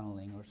maybe of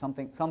tunneling or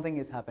something. Something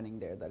is happening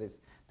there that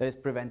is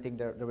preventing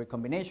the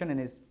recombination and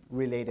is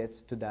related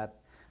to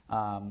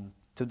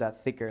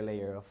that thicker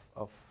layer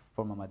of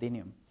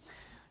formamidinium.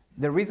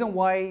 The reason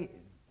why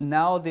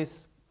now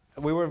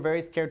we were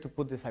very scared to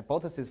put this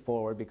hypothesis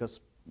forward because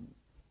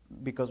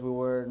we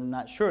were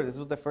not sure. This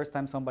was the first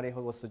time somebody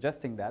was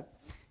suggesting that.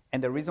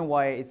 And the reason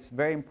why it's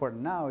very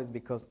important now is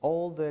because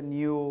all the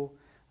new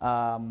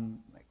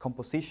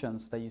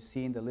compositions that you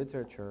see in the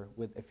literature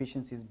with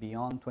efficiencies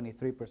beyond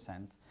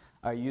 23%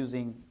 are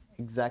using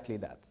exactly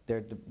that.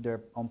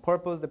 They're on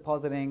purpose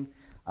depositing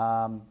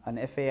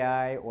an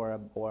FAI or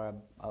a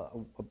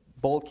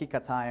bulky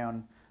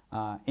cation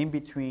in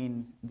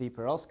between the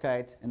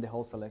perovskite and the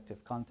whole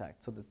selective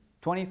contact. So the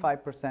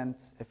 25%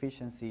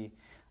 efficiency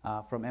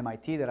from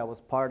MIT that I was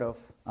part of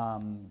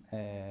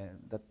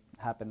that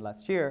happened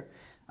last year,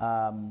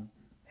 and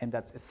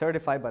that's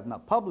certified but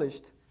not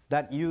published,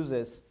 that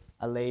uses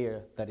a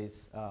layer that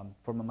is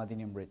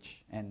formamidinium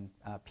rich and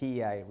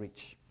PEI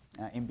rich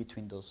in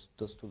between those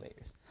two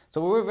layers. So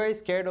we were very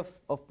scared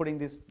of putting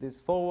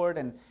this forward,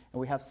 and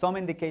we have some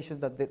indications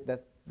that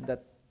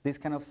this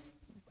kind of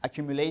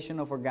accumulation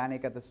of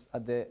organic at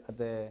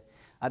the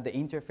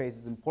interface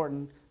is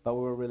important, but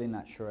we were really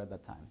not sure at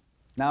that time.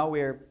 Now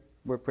we're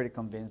pretty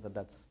convinced that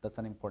that's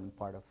an important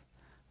part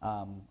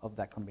of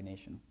that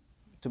combination.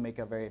 to make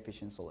a very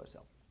efficient solar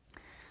cell.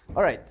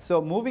 All right,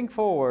 so moving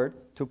forward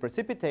to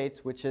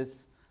precipitates, which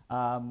is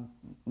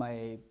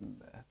my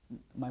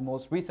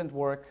most recent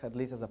work, at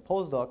least as a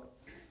postdoc,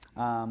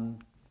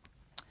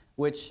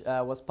 which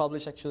was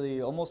published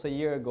actually almost a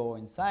year ago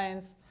in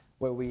Science,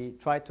 where we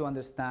tried to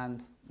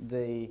understand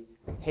the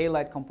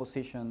halide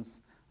compositions,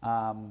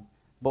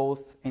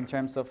 both in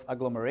terms of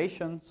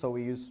agglomeration. So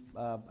we use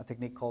a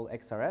technique called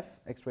XRF,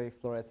 X-ray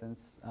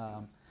fluorescence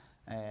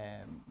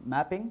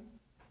mapping,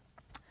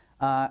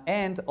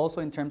 and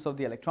also in terms of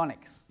the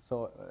electronics.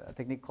 So a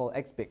technique called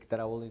XBIC that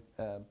I will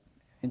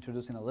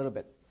introduce in a little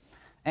bit.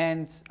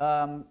 And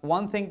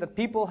one thing that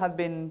people have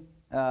been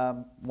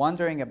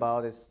wondering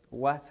about is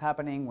what's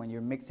happening when you're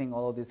mixing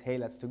all of these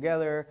halides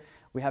together.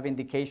 We have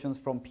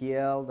indications from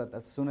PL that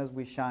as soon as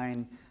we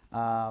shine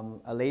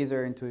a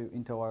laser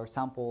into our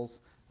samples,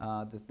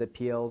 the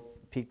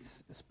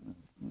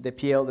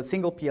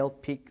single PL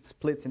peak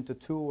splits into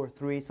 2 or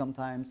 3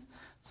 sometimes.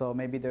 So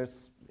maybe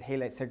there's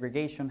halide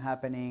segregation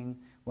happening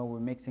when we're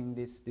mixing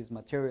these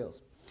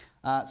materials.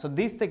 So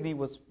this technique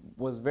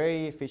was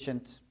very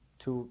efficient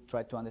to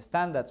try to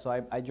understand that. So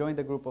I joined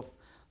the group of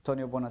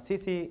Tonio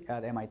Bonassisi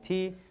at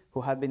MIT,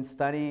 who had been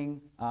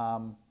studying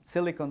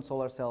silicon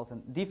solar cells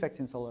and defects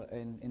in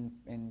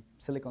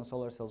silicon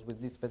solar cells with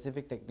this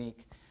specific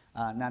technique,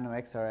 nano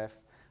XRF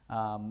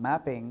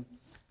mapping,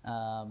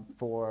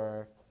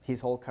 for his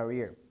whole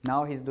career.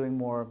 Now he's doing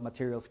more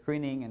material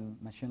screening and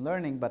machine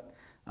learning, but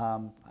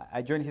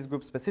I joined his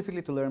group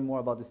specifically to learn more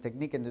about this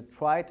technique and to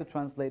try to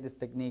translate this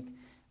technique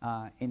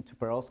into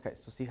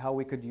perovskites, to see how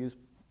we could use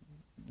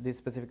this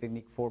specific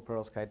technique for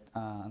perovskite,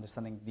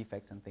 understanding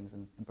defects and things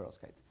in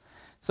perovskites.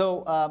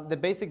 So the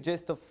basic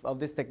gist of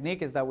this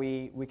technique is that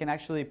we can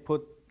actually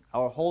put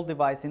our whole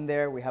device in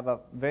there. We have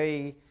a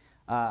very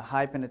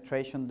high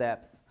penetration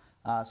depth,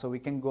 so we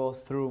can go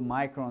through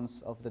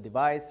microns of the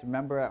device.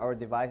 Remember, our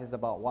device is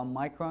about 1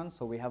 micron,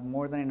 so we have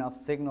more than enough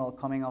signal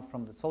coming off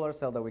from the solar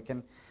cell that we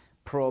can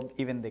probe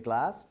even the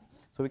glass.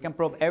 So we can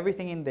probe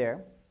everything in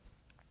there.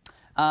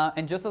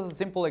 And just as a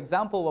simple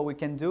example, what we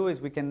can do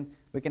is we can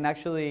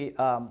actually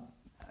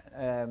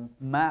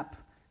map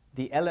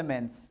the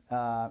elements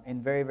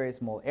in very, very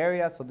small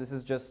areas. So this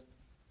is just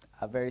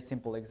a very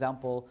simple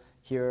example.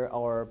 Here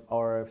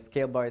our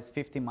scale bar is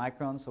 50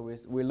 microns, so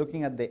we're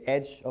looking at the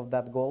edge of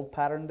that gold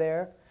pattern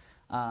there.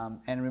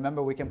 And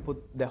remember, we can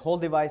put the whole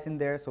device in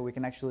there, so we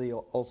can actually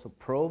also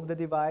probe the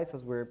device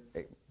as we're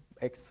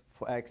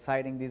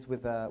exciting this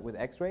with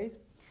X-rays.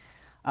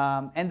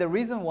 And the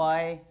reason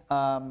why,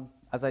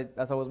 as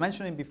I was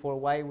mentioning before,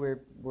 why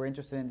we're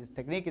interested in this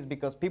technique is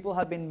because people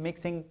have been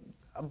mixing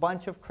a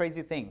bunch of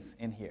crazy things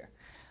in here.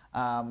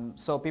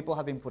 So people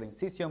have been putting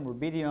cesium,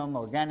 rubidium,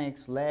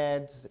 organics,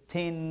 lead,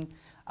 tin,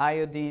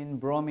 iodine,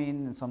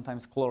 bromine, and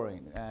sometimes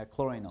chlorine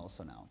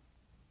also now.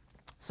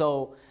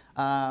 So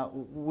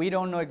we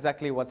don't know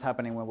exactly what's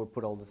happening when we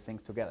put all these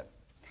things together.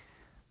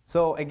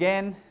 So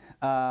again,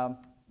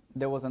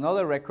 there was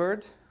another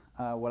record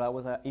when I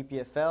was at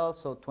EPFL,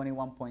 so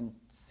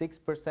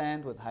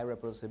 21.6% with high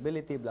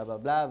reproducibility, blah, blah,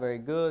 blah, very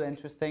good,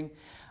 interesting.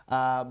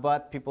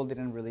 But people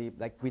didn't really,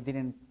 we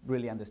didn't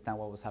really understand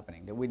what was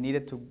happening. We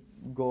needed to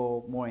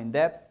go more in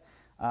depth.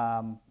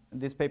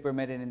 This paper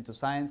made it into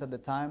Science at the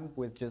time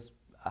with just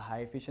a high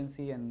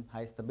efficiency and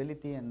high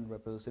stability and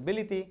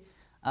reproducibility.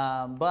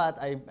 But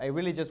I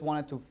really just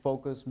wanted to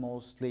focus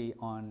mostly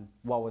on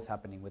what was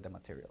happening with the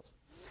materials.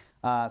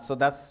 So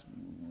that's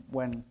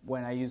when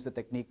I used the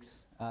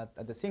techniques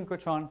at the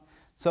synchrotron.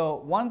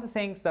 So one of the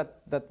things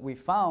that we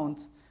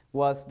found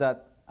was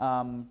that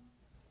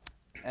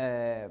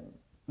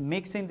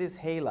mixing these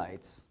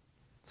halides,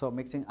 so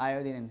mixing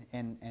iodine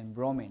and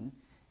bromine,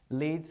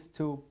 leads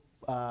to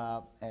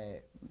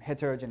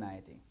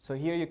heterogeneity. So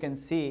here you can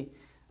see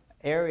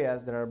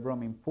areas that are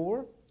bromine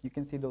poor. You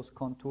can see those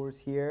contours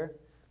here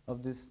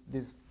of these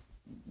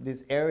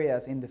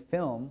areas in the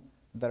film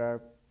that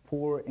are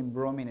poor in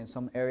bromine, and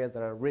some areas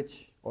that are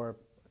rich, or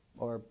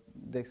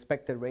the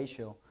expected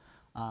ratio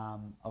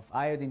of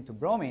iodine to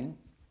bromine.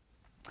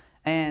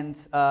 And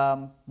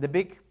the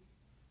big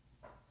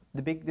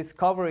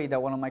discovery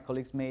that one of my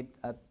colleagues made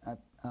at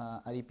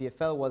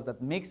EPFL was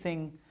that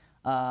mixing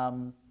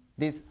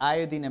this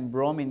iodine and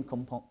bromine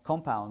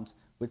compound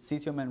with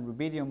cesium and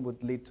rubidium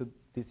would lead to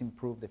these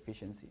improved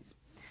efficiencies.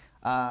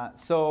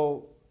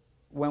 So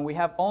when we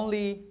have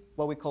only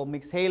what we call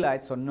mixed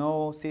halides, so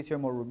no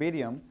cesium or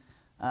rubidium,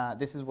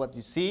 this is what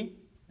you see,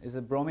 is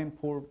the bromine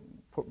poor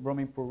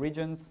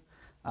regions,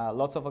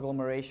 lots of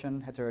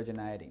agglomeration,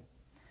 heterogeneity.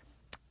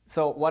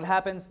 So what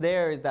happens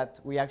there is that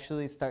we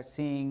actually start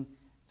seeing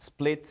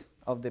split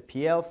of the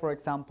PL, for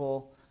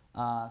example.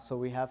 So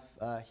we have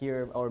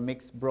here our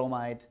mixed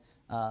bromide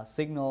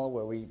signal,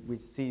 where we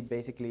see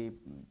basically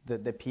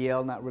the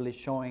PL not really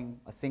showing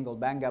a single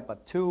band gap,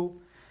 but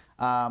 2.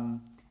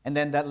 And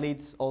then that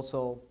leads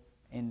also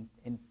in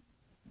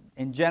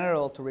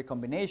general to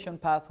recombination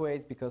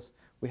pathways, because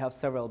we have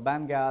several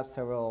band gaps,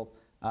 several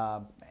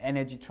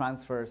energy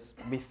transfers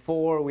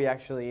before we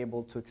actually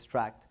able to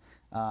extract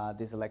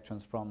these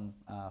electrons from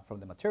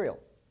the material.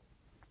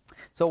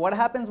 So what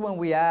happens when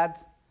we add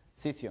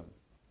cesium?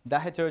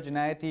 That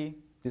heterogeneity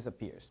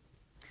disappears.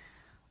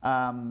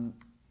 When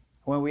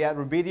we add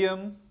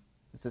rubidium,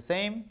 it's the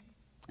same,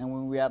 and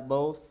when we add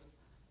both,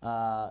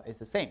 it's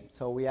the same.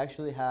 So we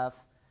actually have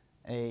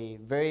a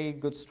very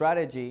good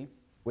strategy,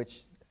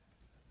 which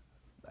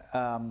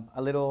a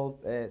little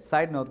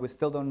side note, we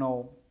still don't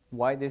know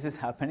why this is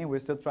happening. We're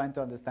still trying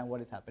to understand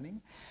what is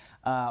happening.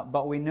 But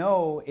what we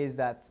know is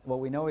that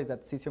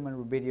cesium and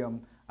rubidium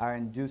are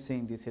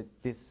inducing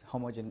this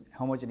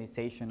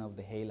homogenization of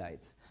the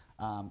halides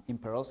in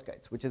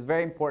perovskites, which is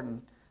very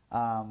important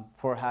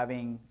for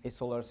having a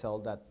solar cell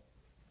that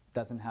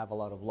doesn't have a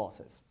lot of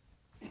losses.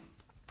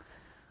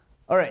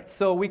 All right,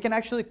 so we can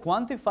actually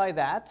quantify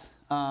that.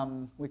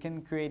 We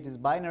can create these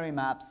binary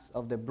maps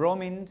of the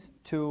bromine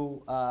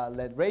to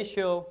lead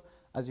ratio,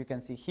 as you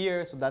can see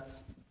here. So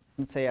that's,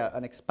 let's say,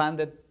 an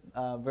expanded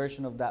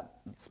version of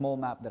that small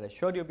map that I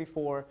showed you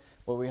before,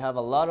 where we have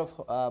a lot of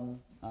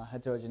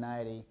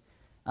heterogeneity.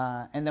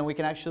 And then we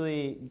can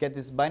actually get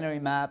these binary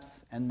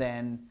maps and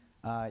then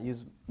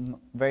use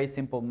very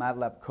simple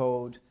MATLAB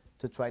code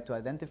to try to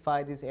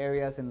identify these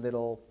areas in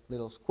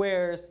little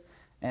squares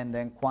and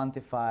then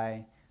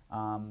quantify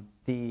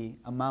the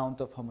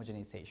amount of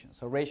homogenization.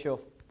 So ratio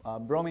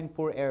of bromine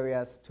poor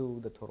areas to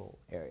the total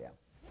area.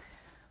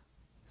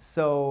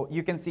 So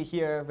you can see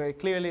here very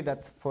clearly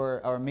that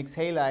for our mixed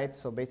halides,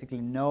 so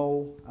basically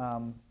no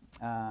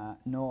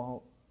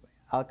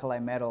alkali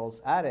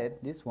metals added,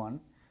 this one,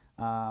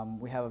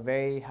 we have a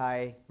very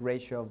high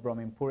ratio of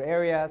bromine poor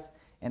areas,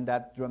 and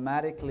that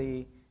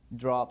dramatically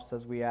drops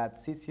as we add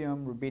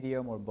cesium,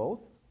 rubidium, or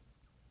both.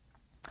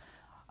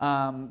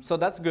 So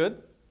that's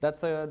good.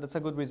 That's a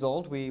good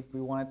result. We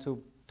wanted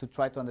to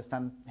try to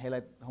understand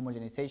halide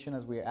homogenization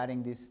as we're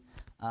adding this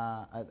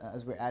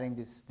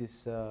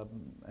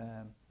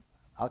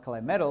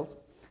alkali metals.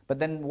 But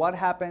then what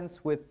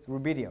happens with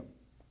rubidium?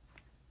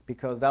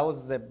 Because that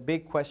was the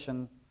big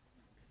question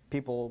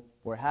people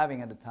were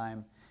having at the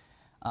time.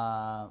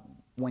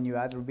 When you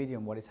add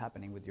rubidium, what is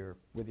happening with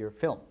your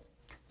film?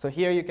 So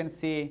here you can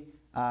see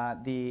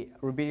the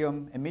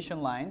rubidium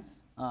emission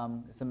lines.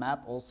 It's a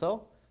map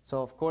also.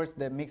 So of course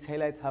the mixed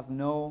halides have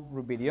no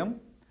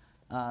rubidium,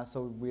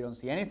 so we don't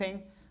see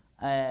anything.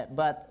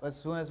 But as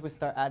soon as we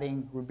start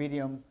adding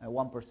rubidium at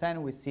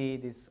 1%, we see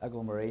this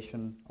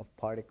agglomeration of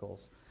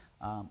particles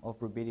of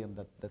rubidium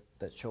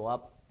that show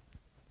up.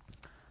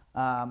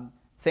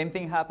 Same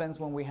thing happens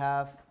when we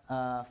have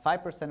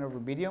 5% of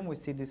rubidium. We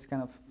see this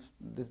kind of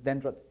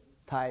dendrite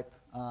type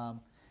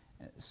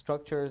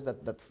structures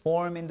that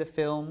form in the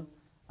film.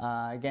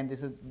 Again,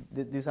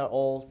 these are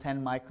all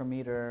 10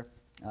 micrometer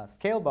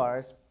scale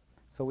bars.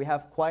 So we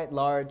have quite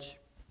large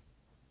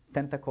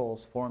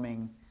tentacles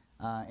forming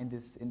in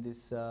this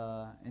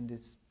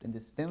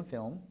thin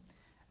film.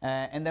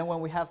 And then when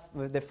we have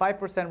the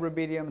 5%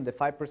 rubidium and the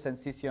 5%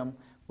 cesium,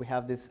 we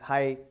have this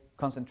high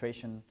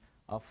concentration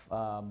of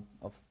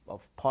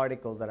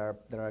particles that are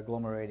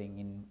agglomerating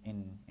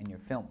in your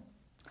film.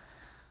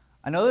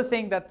 Another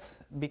thing that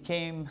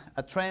became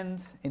a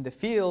trend in the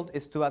field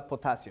is to add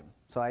potassium.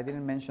 So I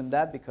didn't mention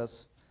that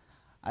because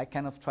I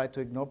kind of try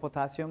to ignore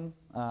potassium,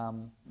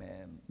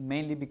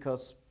 mainly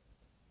because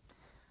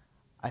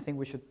I think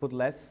we should put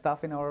less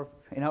stuff in our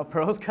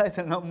perovskites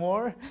and not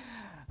more.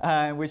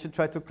 We should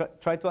try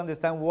to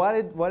understand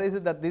what is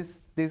it that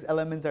these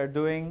elements are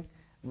doing,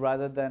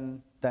 rather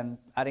than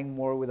adding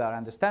more without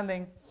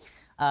understanding.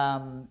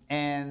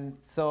 And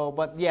so,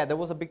 but yeah, there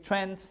was a big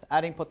trend.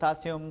 Adding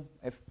potassium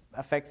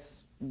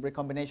affects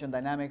recombination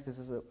dynamics. This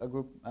is a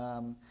group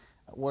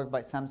work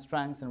by Sam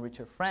Strangs and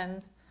Richard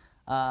Friend.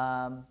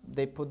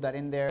 They put that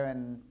in there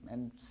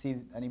and see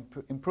an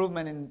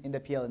improvement in the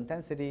PL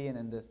intensity and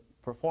in the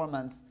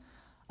performance.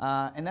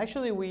 And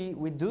actually,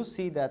 we do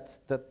see that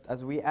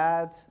as we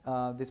add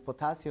this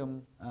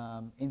potassium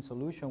in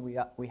solution,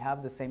 we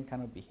have the same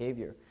kind of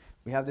behavior.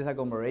 We have this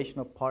agglomeration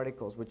of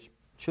particles, which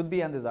should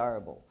be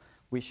undesirable.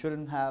 We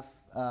shouldn't have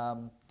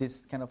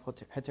this kind of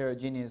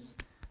heterogeneous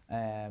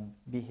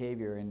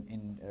behavior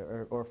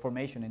or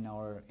formation in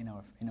our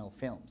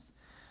films.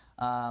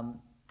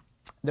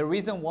 The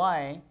reason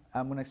why,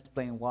 I'm going to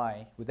explain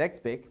why with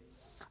XBIC,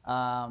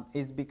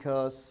 is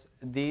because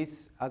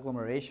these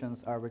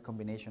agglomerations are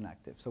recombination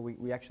active. So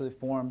we actually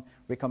form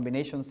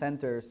recombination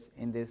centers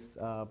in these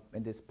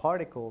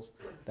particles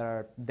that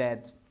are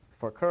dead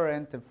for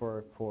current and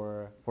for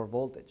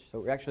voltage. So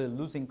we're actually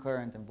losing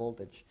current and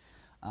voltage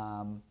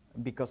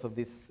because of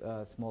these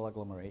small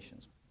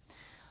agglomerations.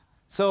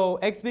 So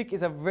XBIC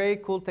is a very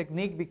cool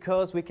technique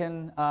because we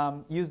can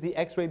use the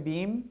X-ray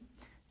beam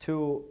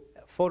to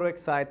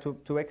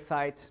photoexcite, to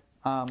excite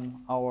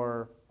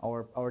our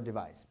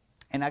device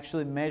and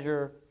actually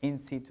measure in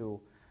situ,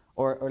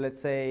 or let's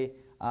say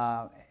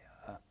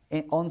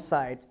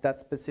on-site, that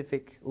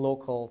specific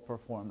local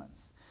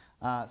performance.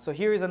 So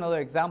here is another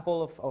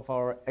example of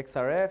our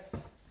XRF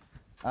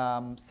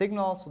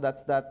signal. So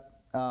that's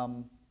that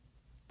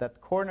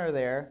corner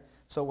there.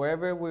 So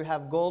wherever we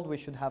have gold, we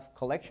should have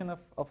collection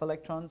of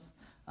electrons.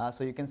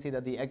 So you can see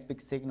that the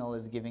XBIC signal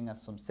is giving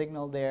us some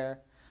signal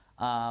there.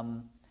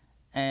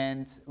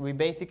 And we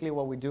basically,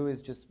 what we do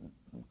is just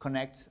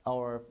connect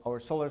our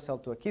solar cell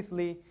to a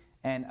Keithley,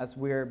 and as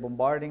we're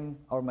bombarding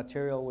our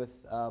material with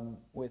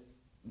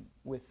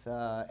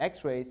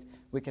X-rays,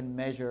 we can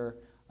measure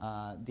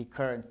the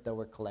currents that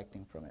we're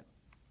collecting from it.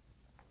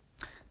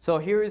 So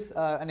here is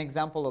an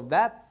example of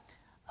that.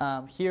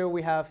 Here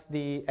we have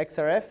the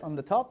XRF on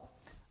the top.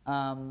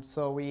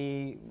 So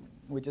we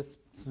just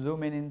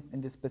zoom in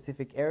this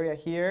specific area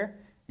here,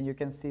 and you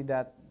can see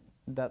that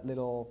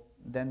little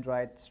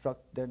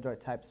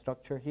dendrite type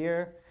structure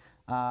here.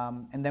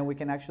 And then we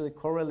can actually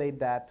correlate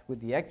that with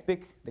the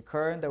XPIC, the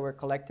current that we're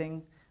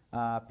collecting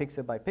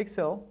pixel by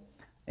pixel.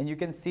 And you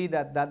can see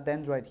that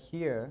dendrite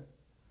here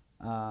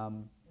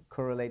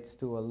correlates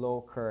to a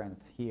low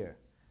current here.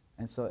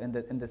 And so in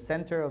the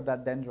center of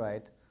that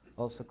dendrite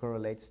also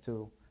correlates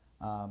to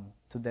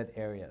dead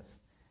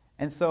areas.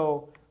 And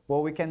so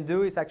what we can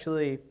do is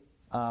actually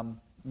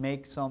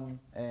make some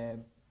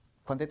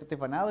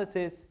quantitative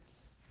analysis.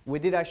 We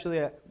did actually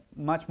a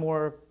much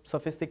more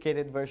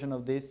sophisticated version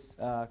of this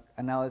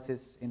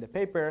analysis in the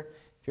paper,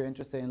 if you're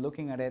interested in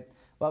looking at it.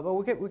 But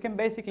what we can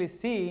basically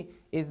see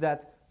is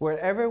that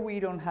wherever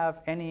we don't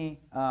have any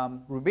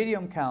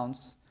rubidium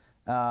counts,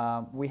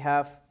 we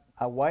have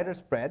a wider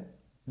spread.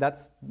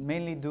 That's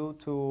mainly due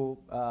to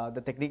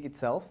the technique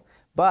itself,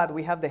 but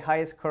we have the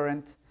highest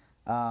current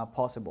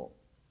possible.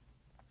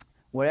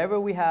 Wherever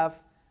we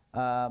have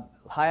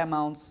high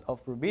amounts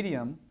of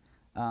rubidium,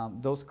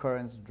 those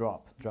currents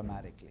drop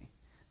dramatically.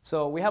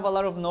 So we have a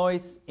lot of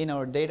noise in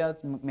our data,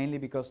 mainly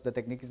because the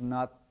technique is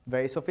not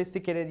very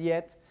sophisticated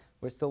yet.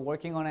 We're still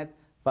working on it,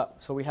 but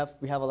so we have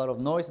a lot of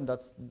noise, and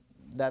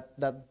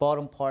that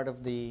bottom part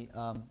of the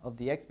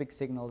XPIC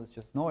signal is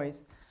just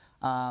noise.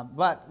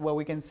 But what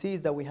we can see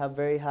is that we have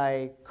very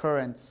high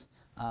currents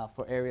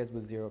for areas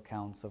with 0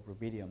 counts of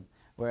rubidium,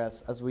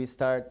 whereas as we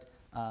start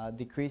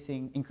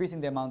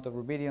increasing the amount of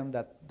rubidium,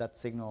 that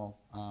signal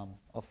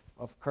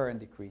of current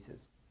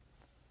decreases.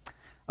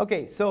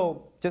 Okay,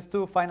 so just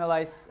to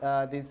finalize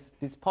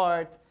this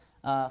part,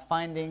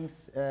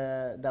 findings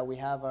that we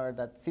have are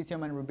that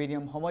cesium and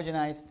rubidium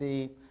homogenize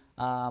the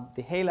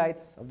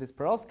halides of these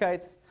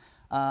perovskites,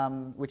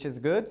 which is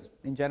good.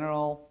 In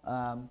general,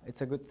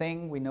 it's a good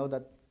thing. We know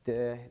that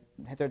the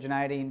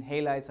heterogeneity in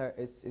halides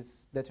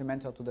is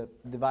detrimental to the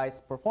device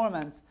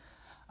performance,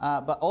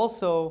 but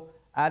also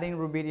adding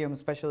rubidium,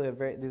 especially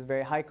at these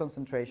very high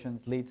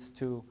concentrations, leads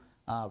to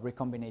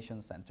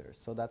recombination centers.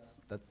 So that's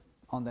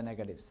on the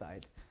negative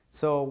side.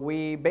 So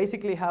we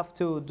basically have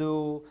to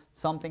do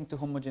something to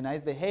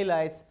homogenize the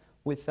halides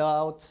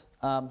without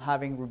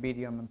having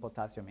rubidium and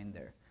potassium in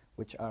there,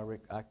 which are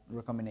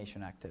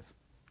recombination active.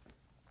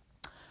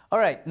 All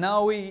right,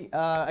 now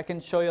I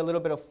can show you a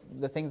little bit of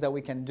the things that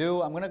we can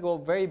do. I'm going to go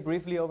very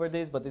briefly over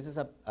this, but this is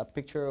a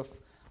picture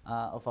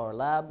of our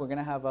lab. We're going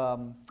to have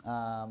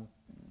a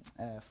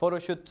photo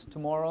shoot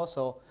tomorrow,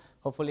 so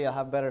hopefully I'll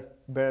have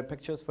better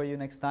pictures for you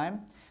next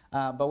time.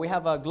 But we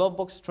have a glove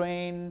box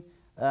train,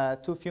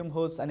 2 fume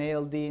hoods, an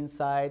ALD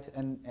inside,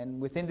 and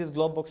within this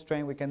glove box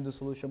train we can do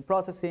solution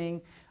processing.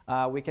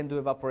 We can do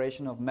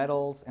evaporation of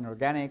metals and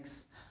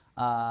organics.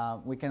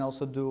 We can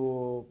also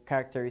do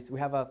characterization. We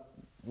have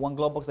one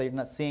glove box that you're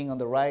not seeing on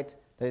the right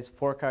that is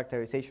for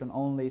characterization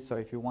only. So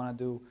if you want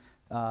to do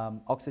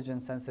oxygen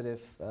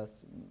sensitive,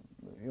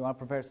 you want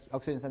to prepare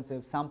oxygen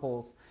sensitive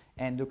samples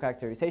and do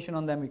characterization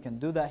on them, you can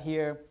do that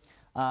here.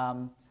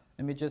 Let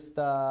me just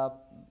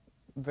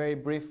very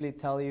briefly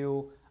tell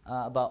you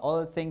about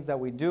other things that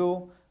we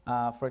do.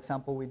 For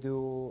example, we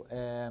do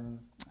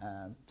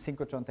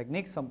synchrotron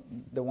techniques,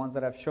 the ones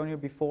that I've shown you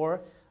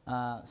before.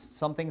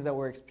 Some things that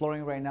we're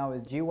exploring right now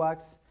is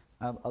GWAX.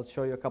 I'll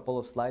show you a couple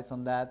of slides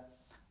on that.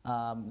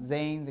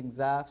 Zanes and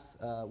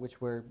XAFs, which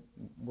we're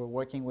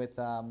working with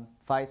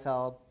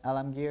Faisal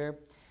Alamgir,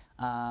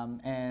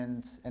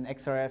 and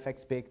XRF,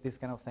 XPIC, these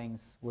kind of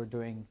things we're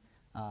doing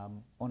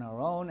on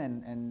our own,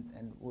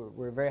 and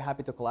we're very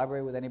happy to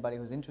collaborate with anybody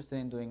who's interested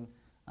in doing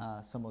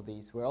some of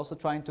these. We're also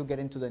trying to get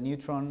into the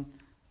neutron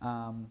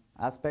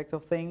aspect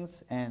of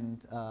things,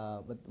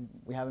 but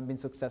we haven't been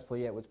successful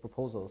yet with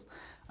proposals.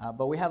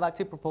 But we have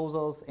active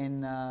proposals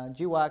in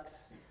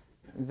GWAX,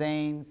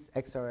 Zanes,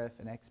 XRF,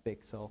 and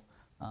XPIC, so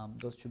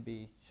those should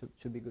be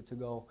good to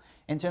go.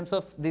 In terms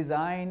of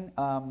design,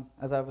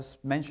 as I was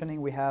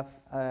mentioning, we have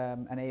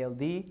an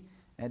ALD,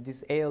 and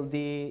this ALD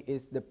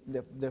is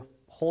the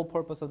whole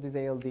purpose of this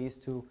ALD is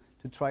to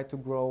try to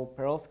grow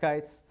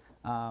perovskites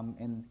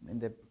in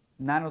the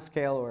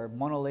nanoscale or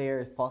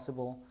monolayer if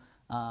possible.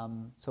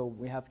 So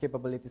we have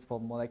capabilities for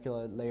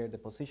molecular layer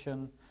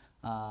deposition,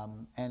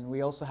 and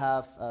we also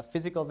have a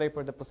physical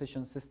vapor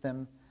deposition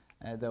system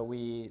that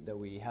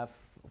we have,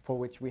 for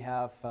which we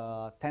have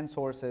 10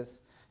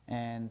 sources,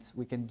 and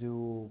we can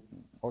do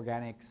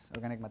organic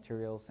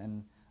materials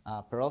and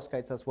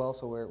perovskites as well.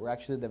 So we're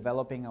actually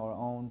developing our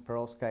own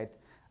perovskite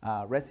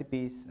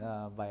recipes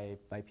by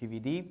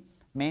PVD,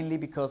 mainly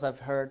because I've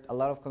heard a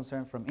lot of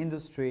concern from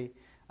industry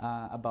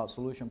about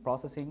solution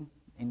processing.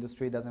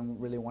 Industry doesn't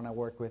really want to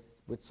work with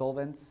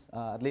solvents,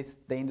 at least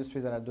the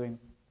industries that are doing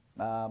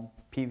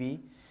PV.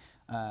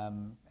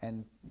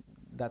 And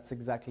that's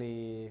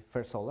exactly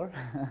First Solar.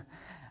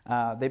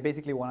 They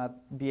basically want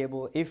to be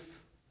able,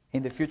 if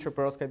in the future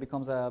perovskite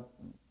becomes a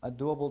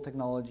doable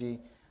technology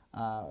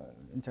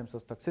in terms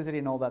of toxicity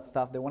and all that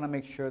stuff, they want to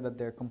make sure that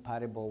they're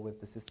compatible with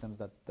the systems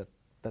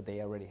that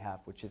they already have,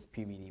 which is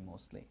PVD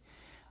mostly.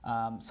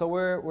 So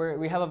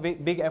we have a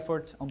big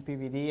effort on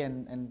PVD,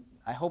 and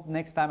I hope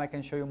next time I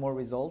can show you more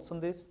results on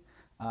this.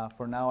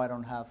 For now, I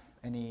don't have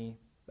any.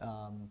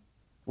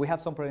 We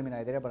have some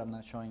preliminary data, but I'm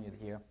not showing it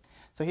here.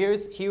 So here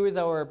is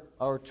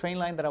our train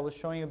line that I was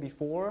showing you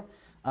before.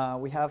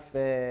 We have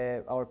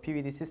our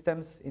PVD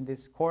systems in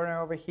this corner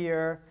over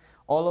here.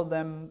 All of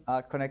them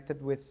are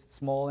connected with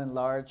small and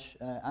large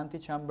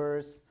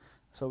antichambers.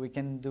 So we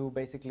can do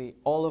basically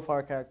all of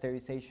our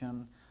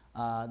characterization,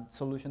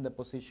 solution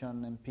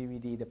deposition, and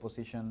PVD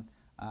deposition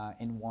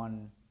in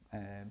one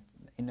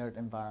inert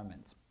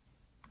environment.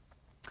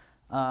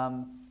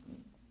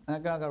 I'm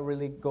not going to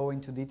really go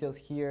into details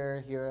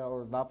here. Here are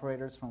our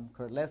evaporators from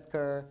Kurt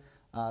Lesker,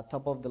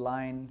 top of the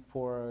line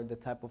for the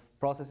type of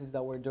processes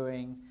that we're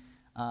doing.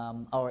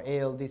 Our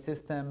ALD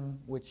system,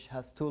 which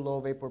has 2 low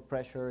vapor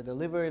pressure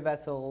delivery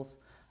vessels,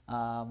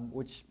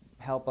 which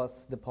help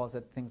us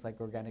deposit things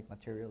like organic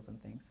materials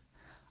and things.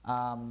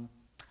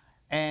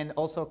 And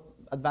also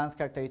advanced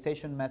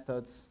characterization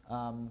methods,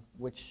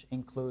 which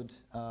include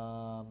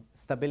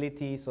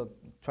stability, so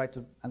try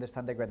to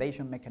understand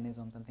degradation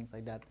mechanisms and things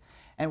like that.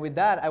 And with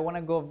that, I want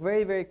to go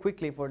very, very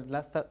quickly for the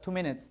last 2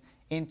 minutes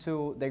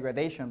into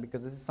degradation,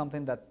 because this is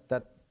something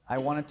that I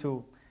wanted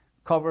to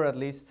cover at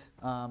least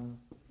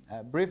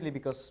briefly,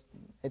 because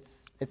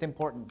it's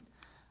important.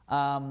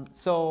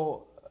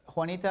 So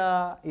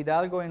Juanita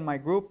Hidalgo in my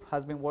group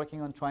has been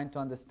working on trying to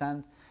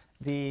understand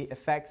the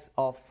effects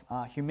of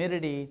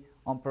humidity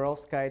on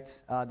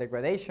perovskite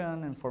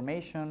degradation and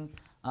formation.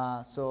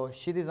 So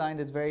she designed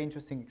this very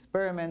interesting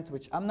experiment,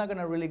 which I'm not going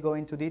to really go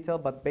into detail,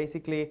 but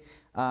basically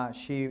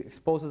she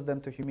exposes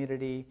them to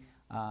humidity,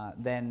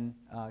 then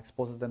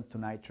exposes them to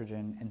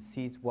nitrogen, and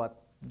sees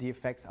what the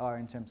effects are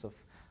in terms of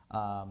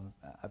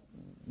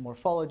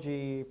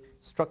morphology,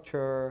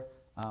 structure,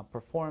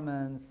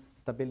 performance,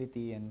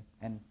 stability,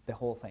 and the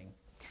whole thing.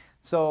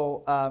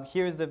 So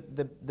here's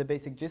the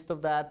basic gist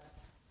of that.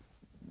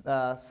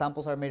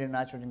 Samples are made in a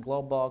nitrogen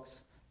glove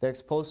box. They're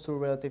exposed to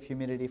relative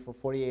humidity for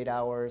 48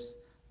 hours,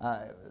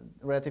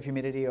 relative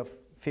humidity of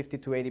 50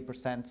 to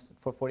 80%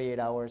 for 48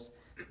 hours,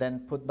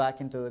 then put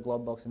back into the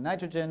glove box in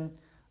nitrogen,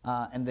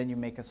 and then you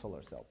make a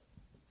solar cell.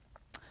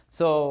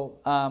 So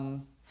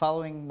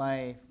following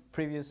my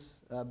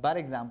previous bad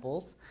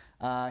examples,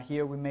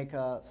 here we make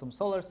some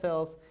solar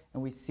cells,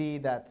 and we see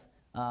that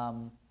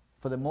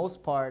for the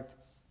most part,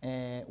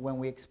 when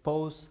we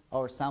expose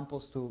our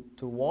samples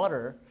to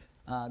water,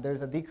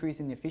 there's a decrease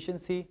in the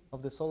efficiency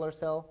of the solar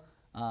cell.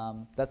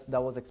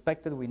 That was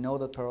expected. We know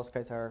that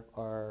perovskites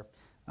are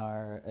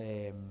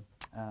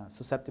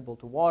susceptible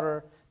to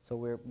water, so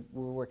we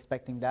were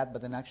expecting that.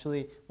 But then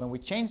actually, when we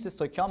change the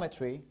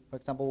stoichiometry, for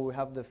example, we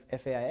have the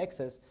FAI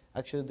excess,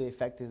 actually the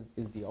effect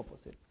is the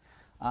opposite.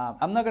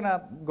 I'm not going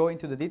to go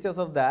into the details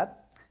of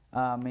that,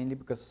 mainly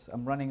because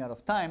I'm running out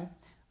of time.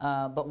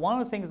 But one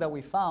of the things that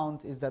we found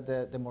is that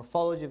the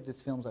morphology of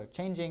these films are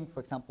changing. For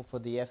example, for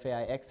the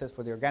FAI excess,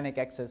 for the organic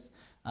excess,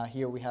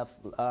 here we have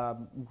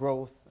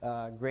growth,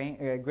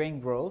 grain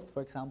growth,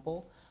 for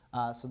example.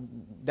 So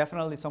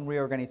definitely some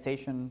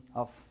reorganization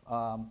of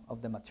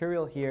the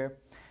material here.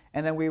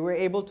 And then we were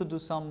able to do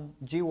some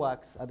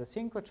GWACs at the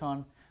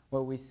synchrotron,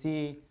 where we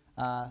see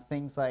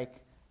things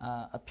like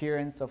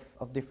appearance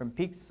of different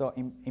peaks, so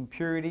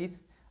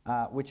impurities,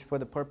 which for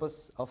the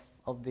purpose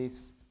of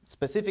this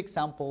specific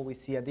sample, we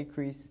see a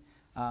decrease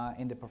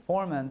in the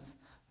performance.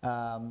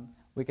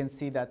 We can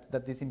see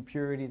that these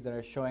impurities that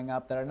are showing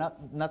up, that are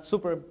not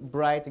super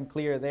bright and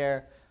clear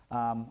there,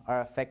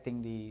 are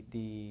affecting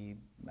the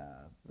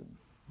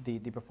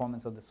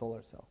performance of the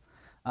solar cell.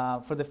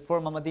 For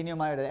mamadinium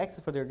iodide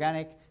excess, for the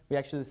organic, we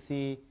actually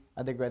see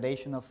a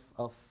degradation of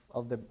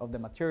the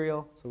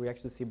material. So we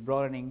actually see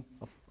broadening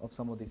of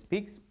some of these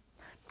peaks.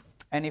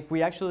 And if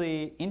we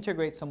actually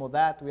integrate some of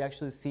that, we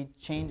actually see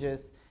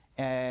changes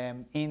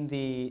in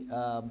the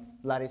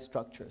lattice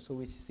structure. So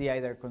we see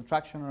either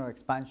contraction or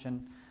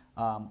expansion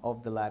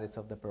of the lattice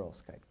of the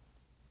perovskite.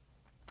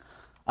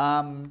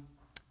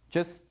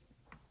 Just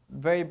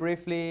very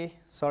briefly,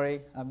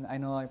 sorry, I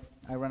know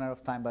I ran out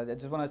of time, but I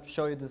just want to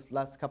show you this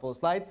last couple of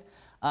slides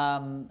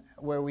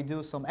where we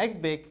do some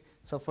XBIC.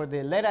 So for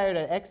the lead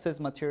iodide excess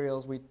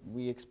materials,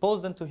 we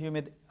expose them to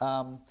humid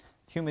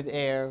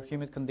air,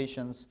 humid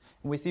conditions,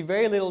 and we see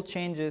very little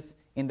changes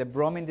in the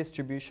bromine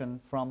distribution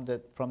from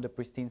the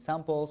pristine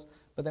samples,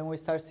 but then we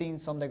start seeing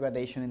some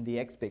degradation in the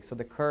XBIC. So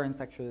the currents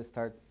actually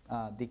start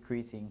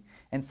decreasing,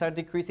 and start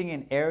decreasing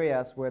in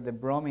areas where the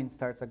bromine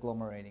starts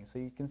agglomerating. So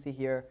you can see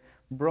here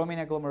bromine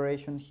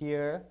agglomeration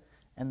here,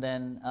 and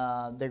then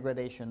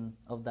degradation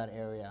of that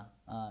area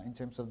in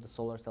terms of the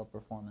solar cell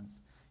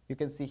performance. You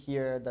can see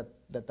here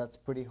that's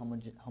pretty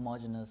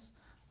homogeneous,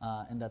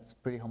 and that's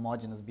pretty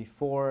homogeneous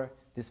before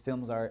these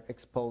films are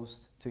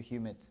exposed to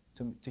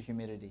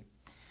humidity.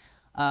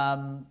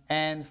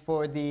 And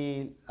for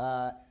the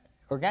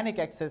organic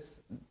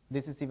excess,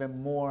 this is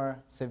even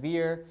more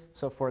severe.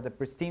 So for the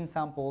pristine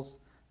samples,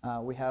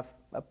 we have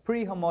a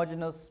pretty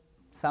homogeneous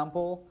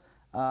sample,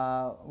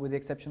 with the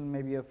exception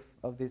maybe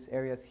of these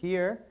areas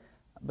here.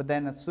 But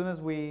then as soon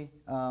as we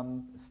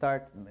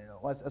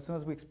as soon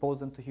as we expose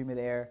them to humid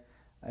air,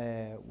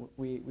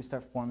 we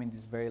start forming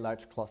these very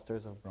large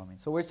clusters of bromine.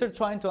 So we're still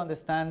trying to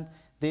understand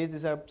this.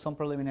 These are some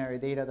preliminary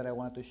data that I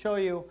wanted to show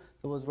you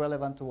that was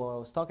relevant to what I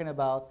was talking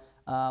about,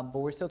 but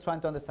we're still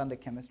trying to understand the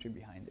chemistry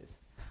behind this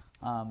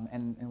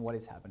and what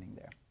is happening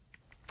there.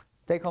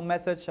 Take-home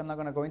message, I'm not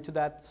going to go into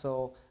that,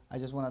 so I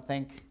just want to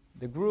thank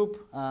the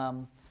group,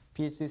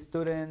 PhD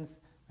students.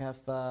 We have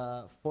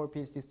 4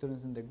 PhD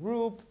students in the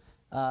group,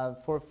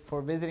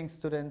 4 visiting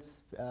students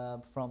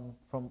from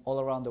all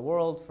around the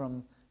world,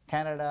 from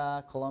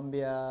Canada,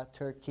 Colombia,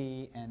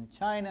 Turkey, and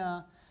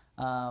China,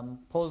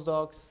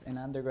 postdocs and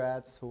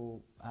undergrads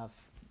who have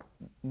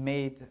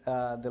made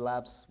the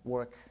labs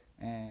work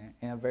in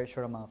a very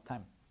short amount of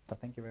time. So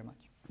thank you very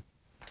much.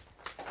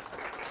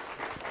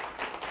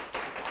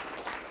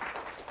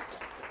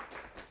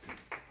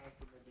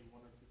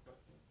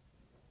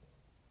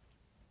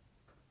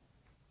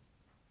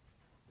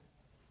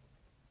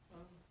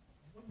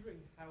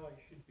 How I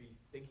should be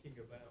thinking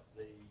about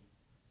the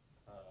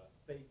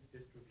phase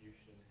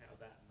distribution, how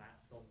that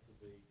maps onto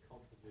the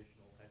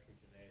compositional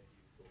heterogeneity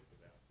you talked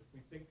about. So if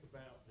we think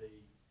about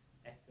the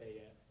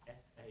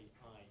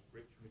FAI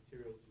rich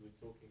materials you were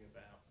talking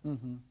about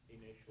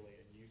initially,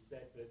 and you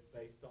said that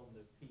based on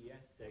the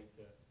PES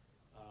data,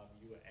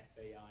 you were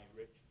FAI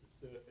rich at the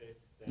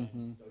surface,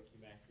 then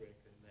stoichiometric,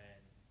 and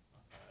then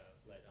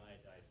lead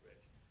iodide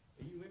rich.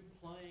 Are you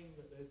implying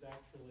that there's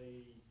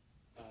actually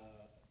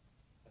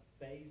a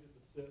phase at the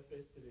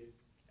surface that is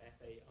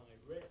FAI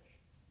rich,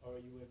 or are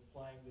you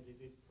implying that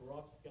it is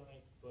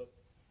perovskite, but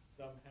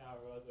somehow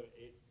or other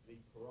the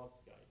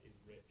perovskite is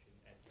rich in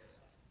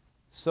FAI?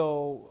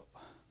 So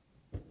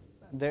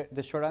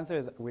the short answer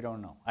is we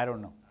don't know. I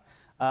don't know.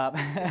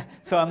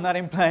 So I'm not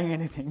implying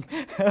anything.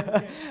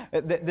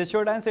 The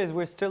short answer is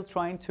we're still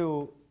trying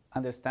to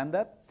understand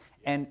that,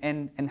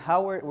 and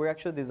how we're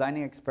actually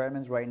designing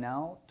experiments right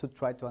now to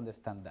try to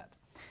understand that.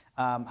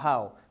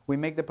 How? We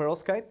make the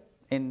perovskite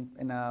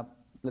in a,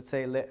 let's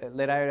say,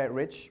 lead iodide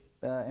rich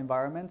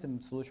environment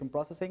in solution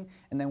processing,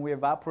 and then we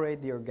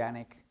evaporate the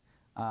organic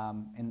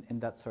in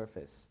that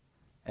surface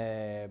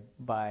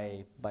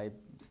by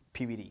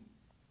PVD.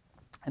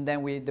 And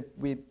then we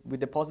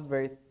deposit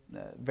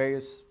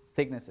various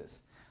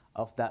thicknesses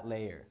of that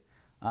layer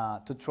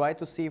to try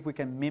to see if we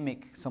can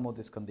mimic some of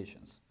these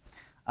conditions.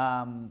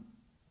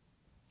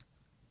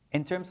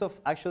 In terms of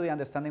actually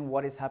understanding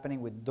what is happening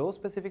with those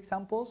specific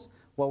samples,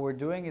 what we're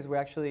doing is we're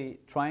actually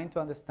trying to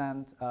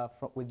understand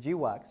with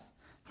GWAX,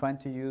 trying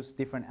to use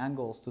different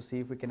angles to see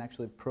if we can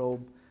actually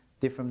probe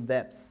different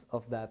depths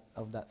of that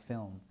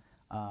film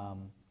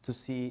to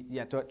see,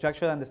 to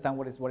actually understand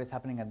what is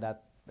happening at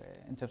that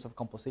in terms of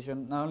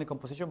composition, not only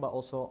composition but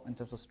also in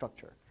terms of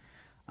structure.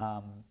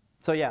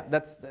 So yeah,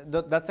 that's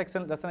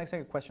excellent. That's an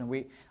excellent question.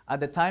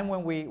 At the time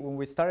when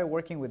we started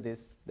working with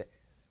this,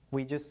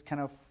 we just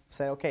kind of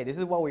said, okay, this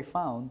is what we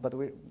found, but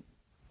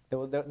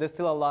there's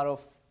still a lot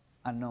of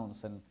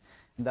unknowns, and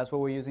that's why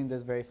we're using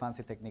these very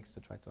fancy techniques to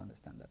try to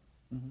understand that.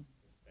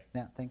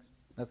 Yeah, thanks.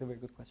 That's a very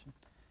good question.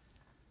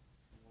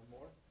 One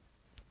more?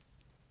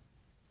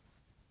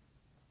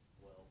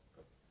 Well,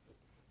 so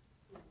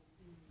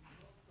in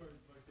perovskite,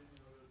 like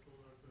any other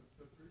solar cell,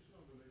 separation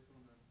of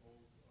electron and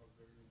holes are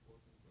very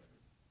important,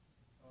 right?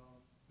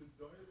 The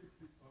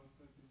dielectric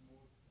constant in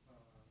most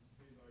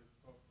halide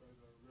perovskites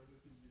are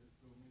relatively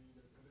slow, meaning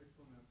that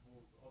electron and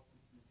holes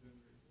optically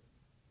generated.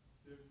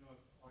 They're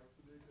not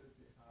isolated,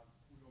 they have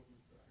pull-up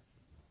interaction.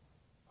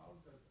 How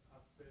that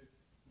affects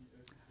the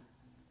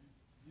efficiency?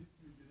 This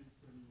we're getting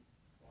 25%.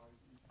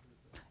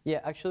 Yeah,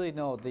 actually,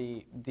 no.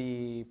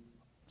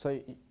 So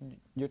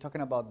you're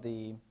talking about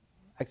the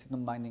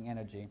exciton binding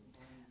energy.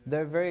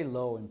 They're very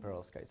low in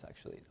perovskites,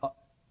 actually.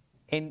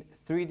 In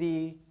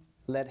 3D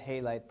lead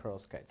halide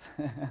perovskites.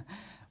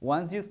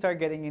 Once you start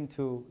getting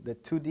into the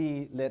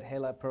 2D lead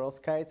halide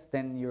perovskites,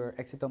 then your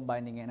exciton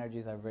binding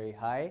energies are very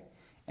high,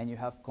 and you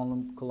have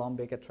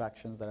Coulombic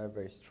attractions that are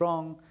very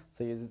strong.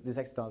 So these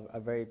excitons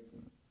are very,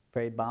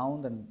 very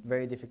bound and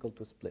very difficult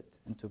to split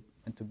and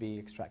to be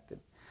extracted.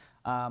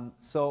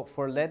 So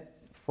for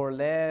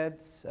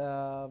leads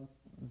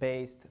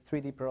based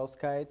 3D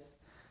perovskites,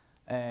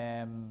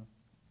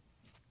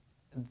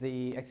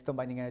 the exciton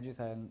binding energies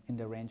are in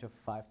the range of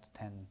 5 to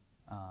 10.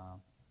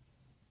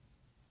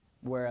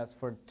 Whereas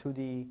for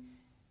 2D,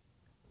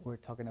 we're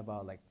talking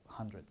about like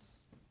hundreds.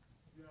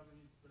 Do you have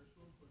any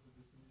threshold for the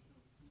definition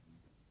of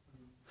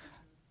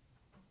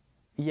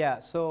 2D? Yeah,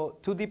 so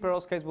 2D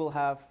perovskites will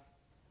have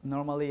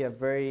normally a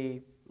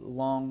very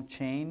long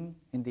chain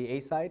in the A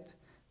site,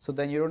 so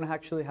then you don't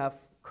actually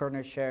have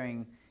corner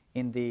sharing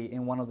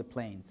in one of the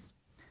planes.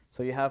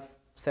 So you have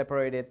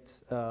separated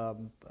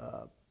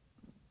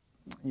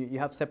you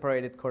have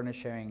separated corner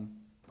sharing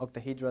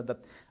octahedra that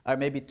are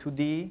maybe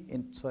 2D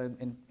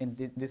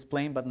in this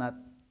plane, but not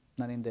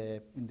in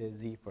the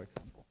Z, for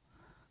example.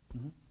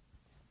 Mm-hmm.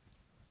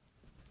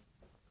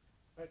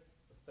 Right.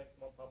 Let's thank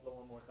Juan-Pablo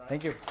one more time.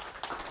 Thank you.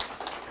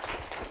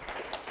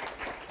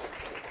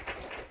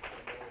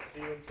 And we'll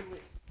see you in 2 weeks.